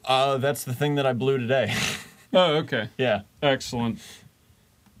go? That's the thing that I blew today. Oh, okay. Yeah. Excellent.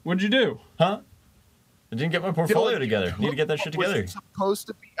 What'd you do? Huh? I didn't get my portfolio together. Need to get that shit Was together. it supposed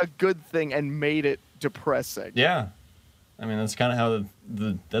to be a good thing and made it depressing? Yeah. I mean, that's kind of how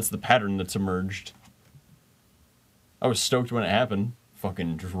that's the pattern that's emerged. I was stoked when it happened.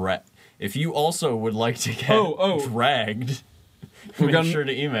 Fucking If you also would like to get dragged, make sure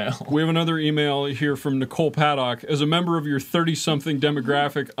to email. We have another email here from Nicole Paddock. As a member of your 30-something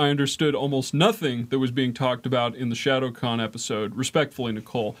demographic, I understood almost nothing that was being talked about in the ShadowCon episode. Respectfully,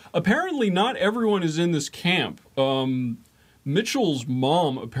 Nicole. Apparently, not everyone is in this camp. Mitchell's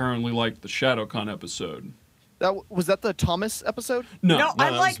mom apparently liked the ShadowCon episode. Was that the Thomas episode? No,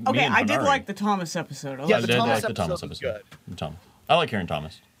 that was me and I did Hanari. like the Thomas episode. Yeah, I the did Thomas like the Thomas episode was episode. Thomas. I like hearing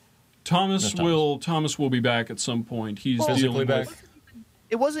Thomas. Thomas Thomas. will be back at some point. He's Physically dealing back. with.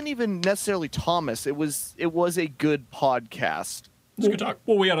 It wasn't even necessarily Thomas. It was a good podcast. It's a good talk.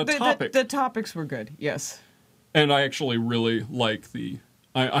 Well, we had a topic. The topics were good, yes. And I actually really like the...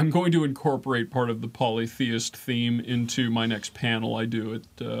 I'm going to incorporate part of the polytheist theme into my next panel I do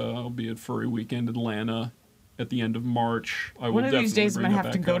at... I'll be at Furry Weekend Atlanta at the end of March. One of these days I'm going to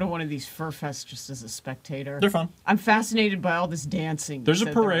have to go to one of these fur fests just as a spectator. They're fun. I'm fascinated by all this dancing. There's a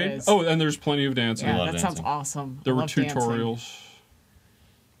that parade. there is. Oh, and there's plenty of dancing. Yeah, love that sounds dancing. awesome. There I were love dancing. tutorials.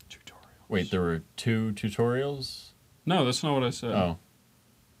 Wait, there were 2 tutorials? No, that's not what I said. Oh.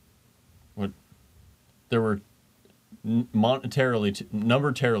 What? There were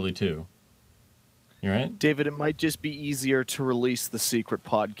numbertarily 2. You right? David, it might just be easier to release the secret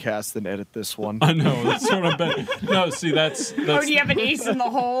podcast than edit this one. I know. That's what I'm betting. No, see, that's Oh, do you have an ace in the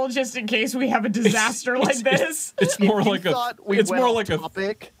hole just in case we have a disaster like this? it's more If you like a. thought we It's went more off like a.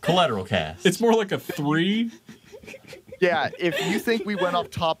 topic. Collateral cast. It's more like a 3. Yeah, if you think we went off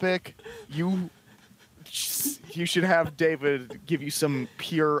topic, you should have David give you some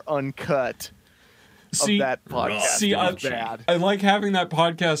pure uncut See, of that podcast. see, It was bad. I like having that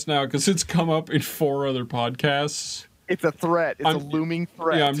podcast now because it's come up in 4 other podcasts. It's a threat. It's a looming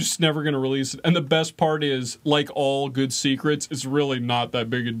threat. Yeah, I'm just never going to release it. And the best part is, like all good secrets, it's really not that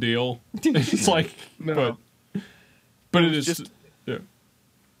big a deal. It's like, No. but it is. just- Yeah.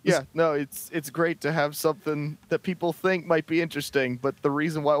 Yeah, no, it's great to have something that people think might be interesting, but the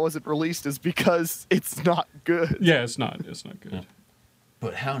reason why it wasn't released is because it's not good. Yeah, it's not. It's not good. Yeah.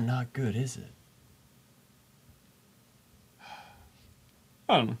 But how not good is it?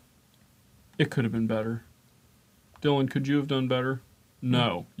 I don't know. It could have been better. Dylan, could you have done better?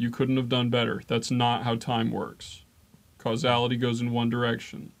 No, you couldn't have done better. That's not how time works. Causality goes in one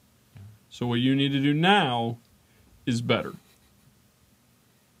direction. So what you need to do now is better.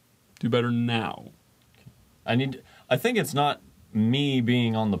 Do better now. I think it's not me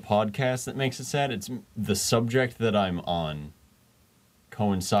being on the podcast that makes it sad. It's the subject that I'm on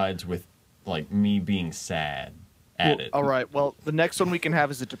coincides with like me being sad at it. All right, well, the next one we can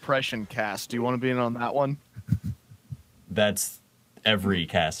have is a depression cast. Do you want to be in on that one? That's every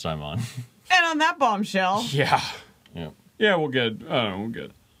cast I'm on. And on that bombshell, Yeah. Yeah. Yeah, we'll get an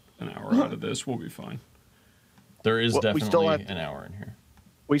hour out of this. We'll be fine. There is Well, we still definitely have- an hour in here.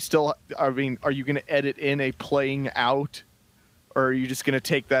 I mean, are you going to edit in a playing out, or are you just going to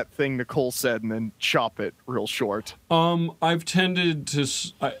take that thing Nicole said and then chop it real short? I've tended to.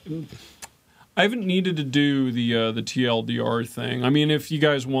 I haven't needed to do the TLDR thing. I mean, if you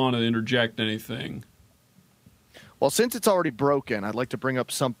guys want to interject anything. Well, since it's already broken, I'd like to bring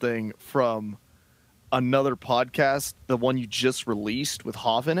up something from another podcast, the one you just released with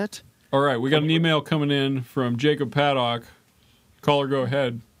Hav in it. All right, we got an email coming in from Jacob Paddock. Caller, go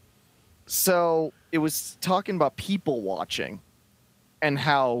ahead. So it was talking about people watching and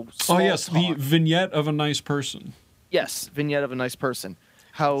how Oh, small yes, the talk- vignette of a nice person. Yes, vignette of a nice person.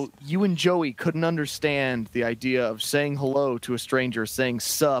 How you and Joey couldn't understand the idea of saying hello to a stranger, saying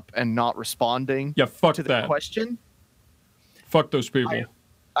sup, and not responding Yeah, fuck to the that. question. Fuck those people.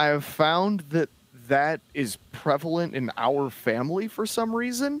 I have found that is prevalent in our family for some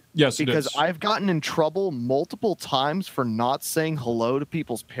reason. Yes, it because is. I've gotten in trouble multiple times for not saying hello to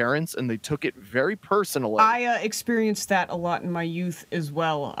people's parents, and they took it very personally. I experienced that a lot in my youth as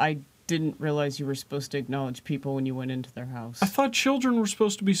well. I didn't realize you were supposed to acknowledge people when you went into their house. I thought children were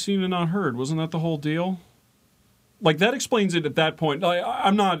supposed to be seen and not heard. Wasn't that the whole deal? Like, that explains it at that point.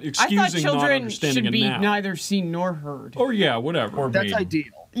 I'm not I excusing thought not children understanding should it be now. neither seen nor heard. Or, yeah, whatever. Or That's made.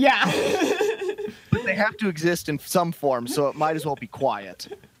 ideal. Yeah. But they have to exist in some form, so it might as well be quiet.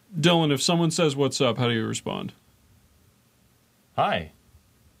 Dylan, if someone says what's up, how do you respond? Hi.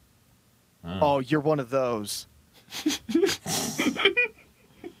 Oh, you're one of those.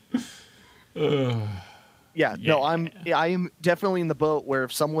 Yeah, no, I am definitely in the boat where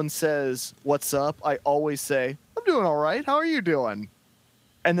if someone says what's up, I always say, I'm doing all right. How are you doing?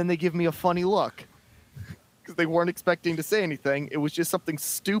 And then they give me a funny look. because they weren't expecting to say anything. It was just something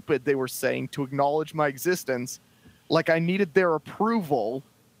stupid they were saying to acknowledge my existence, like I needed their approval.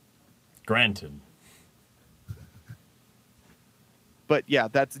 Granted. But yeah,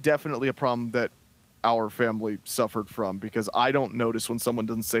 that's definitely a problem that our family suffered from, because I don't notice when someone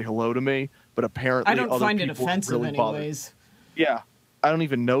doesn't say hello to me, but apparently I don't other find it people offensive really bother. anyways. Yeah, I don't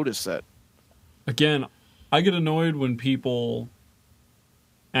even notice it. Again, I get annoyed when people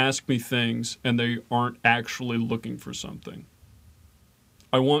ask me things and they aren't actually looking for something.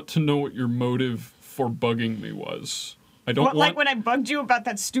 I want to know what your motive for bugging me was. I don't What, want... like when I bugged you about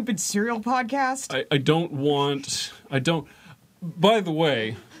that stupid cereal podcast? I don't want... I don't... By the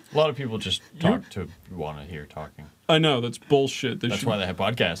way, A lot of people just talk to want to hear talking. I know, that's bullshit. That's why they have They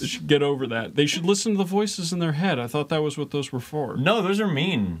podcasts. should get over that. They should listen to the voices in their head. I thought that was what those were for. No, those are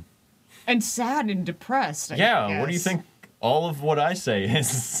mean. And sad and depressed. I Yeah, what do you guess. think all of what I say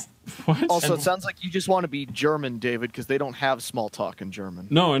is? What? Also, it And- sounds like you just want to be German, David, because they don't have small talk in German.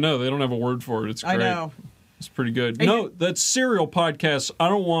 No, I know. They don't have a word for it. It's great. I know. It's pretty good. And No, that serial podcast, I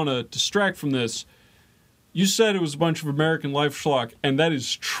don't want to distract from this. You said it was a bunch of American Life schlock, and that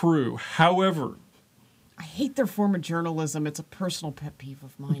is true. However, I hate their form of journalism. It's a personal pet peeve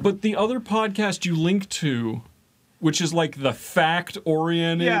of mine. but the other podcast you link to, which is like the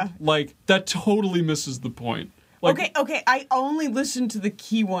fact-oriented, Yeah. like, that totally misses the point. Like, okay. I only listened to the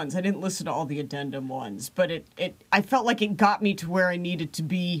key ones. I didn't listen to all the addendum ones, but I felt like it got me to where I needed to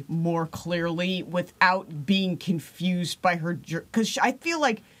be more clearly without being confused by her. Because I feel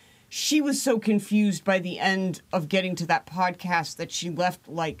like she was so confused by the end of getting to that podcast that she left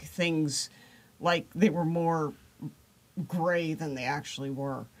like things like they were more gray than they actually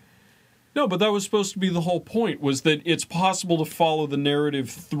were. No, but that was supposed to be the whole point, was that it's possible to follow the narrative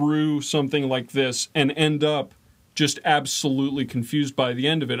through something like this and end up just absolutely confused by the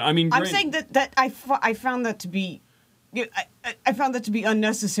end of it. I mean, I'm saying that I found that to be... I found that to be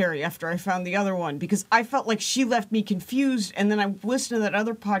unnecessary after I found the other one, because I felt like she left me confused, and then I listened to that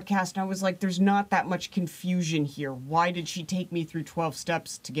other podcast and I was like, there's not that much confusion here. Why did she take me through 12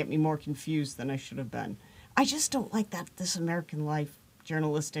 steps to get me more confused than I should have been? I just don't like this American Life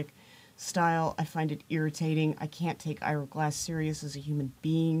journalistic style. I find it irritating. I can't take Ira Glass serious as a human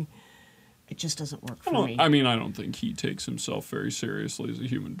being. It just doesn't work for me. I mean, I don't think he takes himself very seriously as a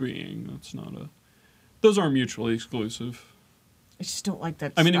human being. That's not a... Those aren't mutually exclusive. I just don't like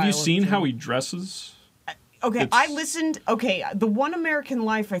that I mean, have you style of seen how thing. he dresses? Okay, It's- I listened. Okay, the One American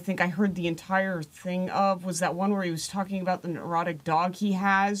Life I think I heard the entire thing of was that one where he was talking about the neurotic dog he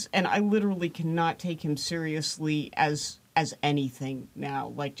has, and I literally cannot take him seriously as anything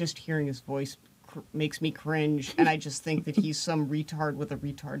now. Like, just hearing his voice makes me cringe, and I just think that he's some retard with a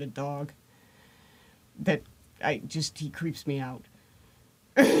retarded dog. That he creeps me out.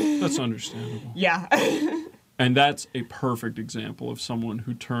 That's understandable. Yeah. And that's a perfect example of someone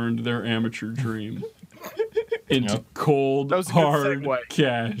who turned their amateur dream into Yep. cold, That was a good hard segue.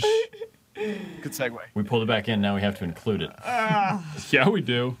 cash. Good segue. We pulled it back in. Now we have to include it. Yeah, we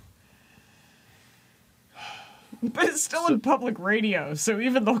do. But it's still in public radio, so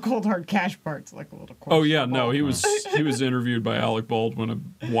even the cold hard cash part's like a little question. Oh yeah, no, he was interviewed by Alec Baldwin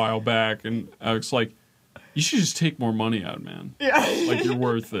a while back, and Alec's like, "You should just take more money out, man. Yeah. Like you're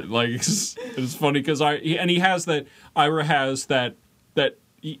worth it." Like it's funny because he has that. Ira has that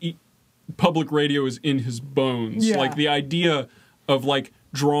public radio is in his bones. Yeah. Like the idea of like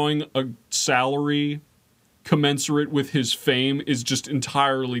drawing a salary commensurate with his fame is just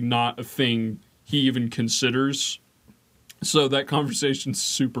entirely not a thing he even considers. So that conversation's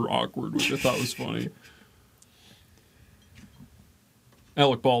super awkward, which I thought was funny.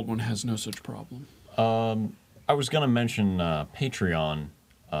 Alec Baldwin has no such problem. I was going to mention Patreon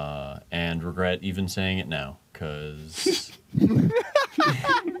and regret even saying it now, because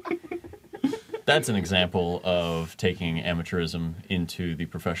that's an example of taking amateurism into the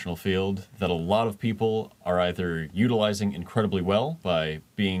professional field that a lot of people are either utilizing incredibly well by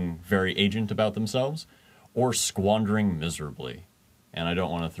being very agent about themselves or squandering miserably. And I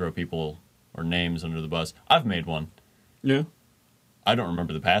don't want to throw people or names under the bus. I've made one. Yeah? I don't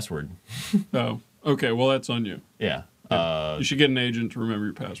remember the password. Oh, okay. Well, that's on you. Yeah. You should get an agent to remember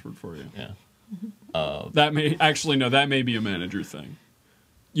your password for you. Yeah. That may be a manager thing.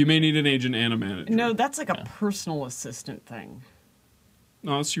 You may need an agent and a manager. No, that's like a personal assistant thing.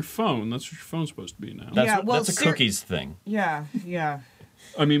 No, it's your phone. That's what your phone's supposed to be now. That's, Yeah, what, well, that's a cookies thing. Yeah, yeah.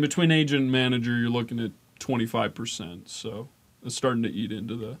 I mean, between agent and manager, you're looking at 25%. So it's starting to eat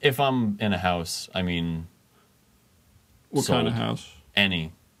into the... If I'm in a house, I mean, What kind of Sold. house?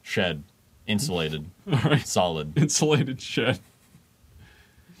 any shed, insulated, All right. solid, Insulated shed.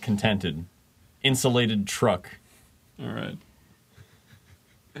 contented. insulated truck. All right.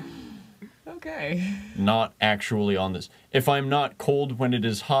 Okay. Not actually on this. If I'm not cold when it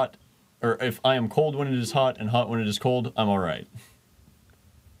is hot, or if I am cold when it is hot and hot when it is cold, I'm all right.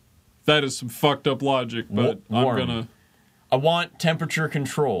 That is some fucked up logic, but I'm Warm. gonna. I want temperature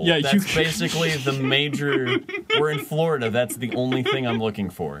control. Yeah, that's you- basically the major. We're in Florida. That's the only thing I'm looking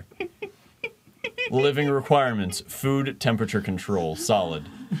for. Living requirements: food, temperature control, solid.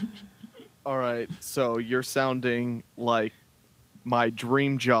 All right, so you're sounding like my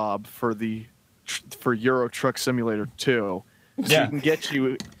dream job for Euro Truck Simulator 2. Yeah.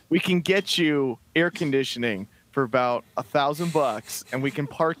 We can get you air conditioning for about $1,000, and we can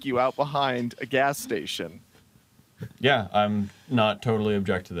park you out behind a gas station. Yeah, I'm not totally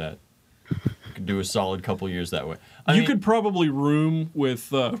object to that. Could do a solid couple years that way. I You mean, could probably room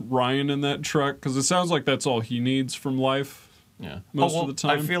with Ryan in that truck because it sounds like that's all he needs from life. yeah. most of the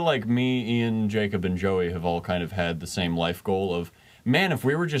time. I feel like me, Ian, Jacob, and Joey have all kind of had the same life goal of, man, if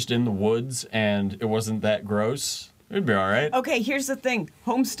we were just in the woods and it wasn't that gross, it'd be all right. Okay, here's the thing.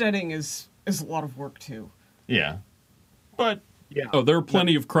 Homesteading is a lot of work too. Yeah. But Yeah. Oh, there are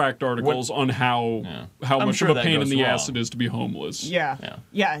plenty of cracked articles on how Yeah. how I'm much sure of a that pain in goes the wrong. ass it is to be homeless. Yeah.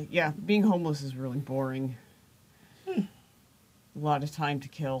 Yeah. Yeah. Being homeless is really boring. A lot of time to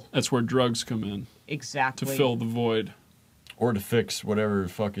kill. That's where drugs come in to Exactly. fill the void. or to fix whatever the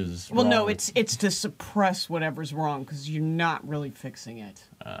fuck is Well, no, wrong. it's to suppress whatever's wrong because you're not really fixing it.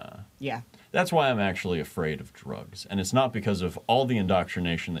 Yeah. That's why I'm actually afraid of drugs, and it's not because of all the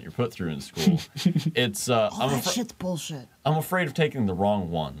indoctrination that you're put through in school. It's Shit's bullshit. I'm afraid of taking the wrong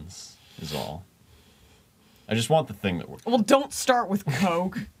ones. Is all. I just want the thing that works. Well, don't start with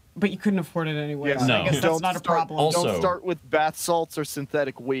coke, but you couldn't afford it anyway. Yeah. So No. I guess that's Don't not a start- problem. Also- Don't start with bath salts or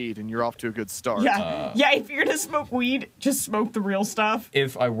synthetic weed, and you're off to a good start. Yeah, yeah. If you're gonna smoke weed, just smoke the real stuff.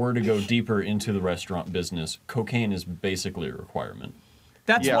 If I were to go deeper into the restaurant business, cocaine is basically a requirement.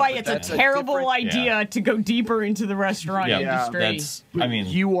 That's Yeah, why but it's a that's a terrible different- idea Yeah. to go deeper into the restaurant Yeah, industry. that's. I mean,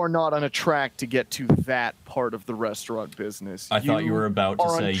 You are not on a track to get to that part of the restaurant business. I thought you were about to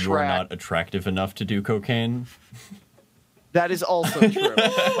are on say you are track- not attractive enough to do cocaine. That is also true.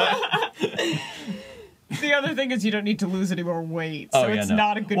 The other thing is you don't need to lose any more weight, Oh, so yeah, it's no.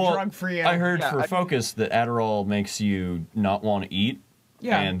 not a good Well, drug for you. I heard Yeah, for Focus that Adderall makes you not want to eat.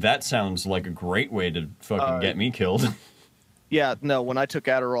 Yeah. And that sounds like a great way to fucking get me killed. Yeah, no, when I took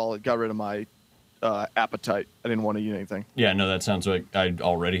Adderall, it got rid of my appetite. I didn't want to eat anything. Yeah, no, that sounds like I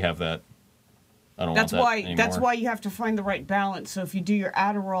already have that. I don't That's want that why. anymore. That's why you have to find the right balance. So if you do your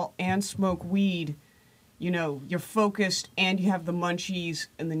Adderall and smoke weed, you know you're focused and you have the munchies,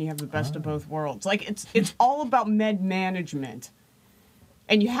 and then you have the best of both worlds. Like it's all about med management,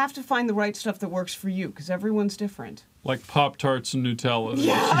 and you have to find the right stuff that works for you because everyone's different. Like Pop Tarts and Nutella. They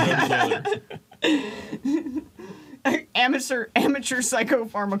just go together. Amateur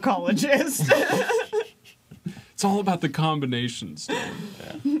psychopharmacologist. It's all about the combinations.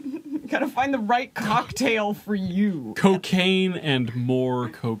 Gotta find the right cocktail for you. Cocaine and more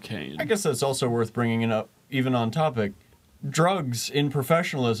cocaine. I guess that's also worth bringing it up, even on topic. Drugs in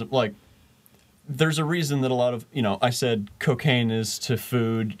professionalism, like, there's a reason that a lot of, I said cocaine is to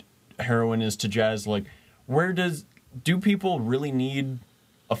food, heroin is to jazz. Like, do people really need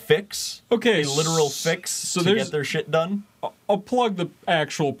a fix? Okay, A literal fix so to there's- get their shit done? I'll plug the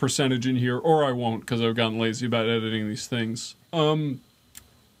actual percentage in here, or I won't because I've gotten lazy about editing these things.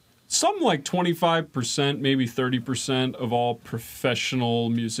 Some like 25%, maybe 30% of all professional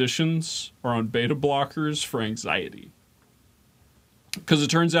musicians are on beta blockers for anxiety. Because it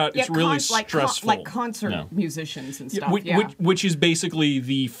turns out it's really stressful. like concert No. musicians and Yeah, stuff. which is basically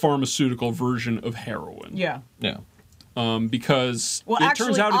the pharmaceutical version of heroin. Yeah. Yeah. Because Well, it actually,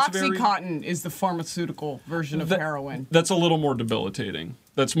 turns out it's very... OxyContin is the pharmaceutical version of That- heroin. That's a little more debilitating.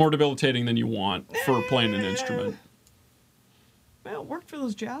 That's more debilitating than you want for playing an instrument. Well, it worked for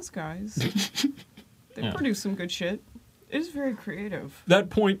those jazz guys. They Yeah. produce some good shit. It is very creative. That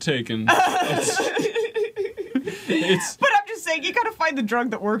point taken. It's But I'm just saying, you gotta find the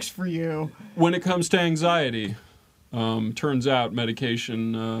drug that works for you. when it comes to anxiety. Turns out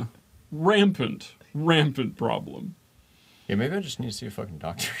medication rampant problem. Yeah, maybe I just need to see a fucking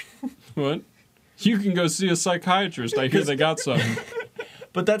doctor. What? You can go see a psychiatrist. I hear they got something.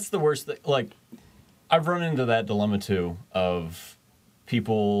 But that's the worst thing. Like, I've run into that dilemma too of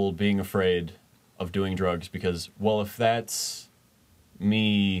people being afraid of doing drugs because, well, if that's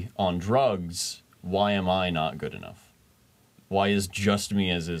me on drugs, why am I not good enough? Why is just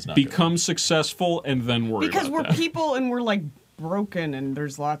me as is not good Become successful and then worry Because we're about that. people and we're like broken and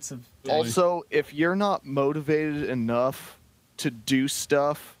there's lots of. Also, if you're not motivated enough to do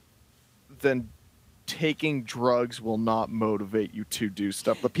stuff then taking drugs will not motivate you to do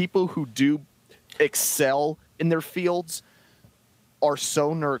stuff. The people who do excel in their fields are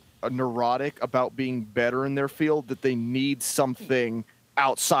so neurotic about being better in their field that they need something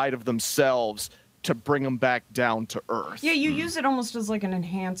outside of themselves to bring them back down to earth. Yeah, you use it almost as like an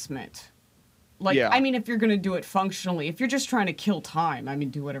enhancement. Like, Yeah. I mean, if you're going to do it functionally, if you're just trying to kill time, I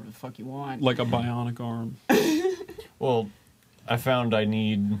mean, do whatever the fuck you want. Like a bionic arm. Well, I found I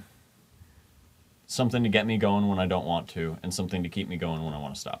need something to get me going when I don't want to, and something to keep me going when I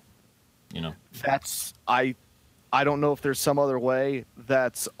want to stop. You know? That's I don't know if there's some other way.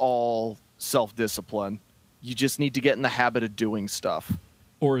 That's all self-discipline. You just need to get in the habit of doing stuff.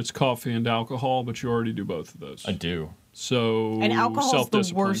 Or it's coffee and alcohol, but you already do both of those. I do. So And alcohol's the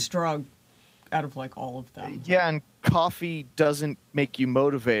self-discipline. worst drug out of like all of them. Yeah, and coffee doesn't make you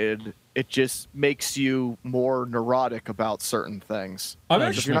motivated. It just makes you more neurotic about certain things. I've No, it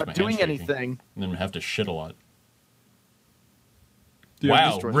actually, just If you're makes not my hands doing shaky. anything, And then I have to shit a lot. dude,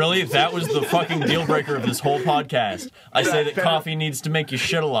 Wow, just- really? That was the fucking deal breaker of this whole podcast. I say that better- coffee needs to make you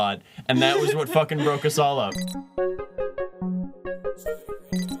shit a lot, and that was what fucking broke us all up.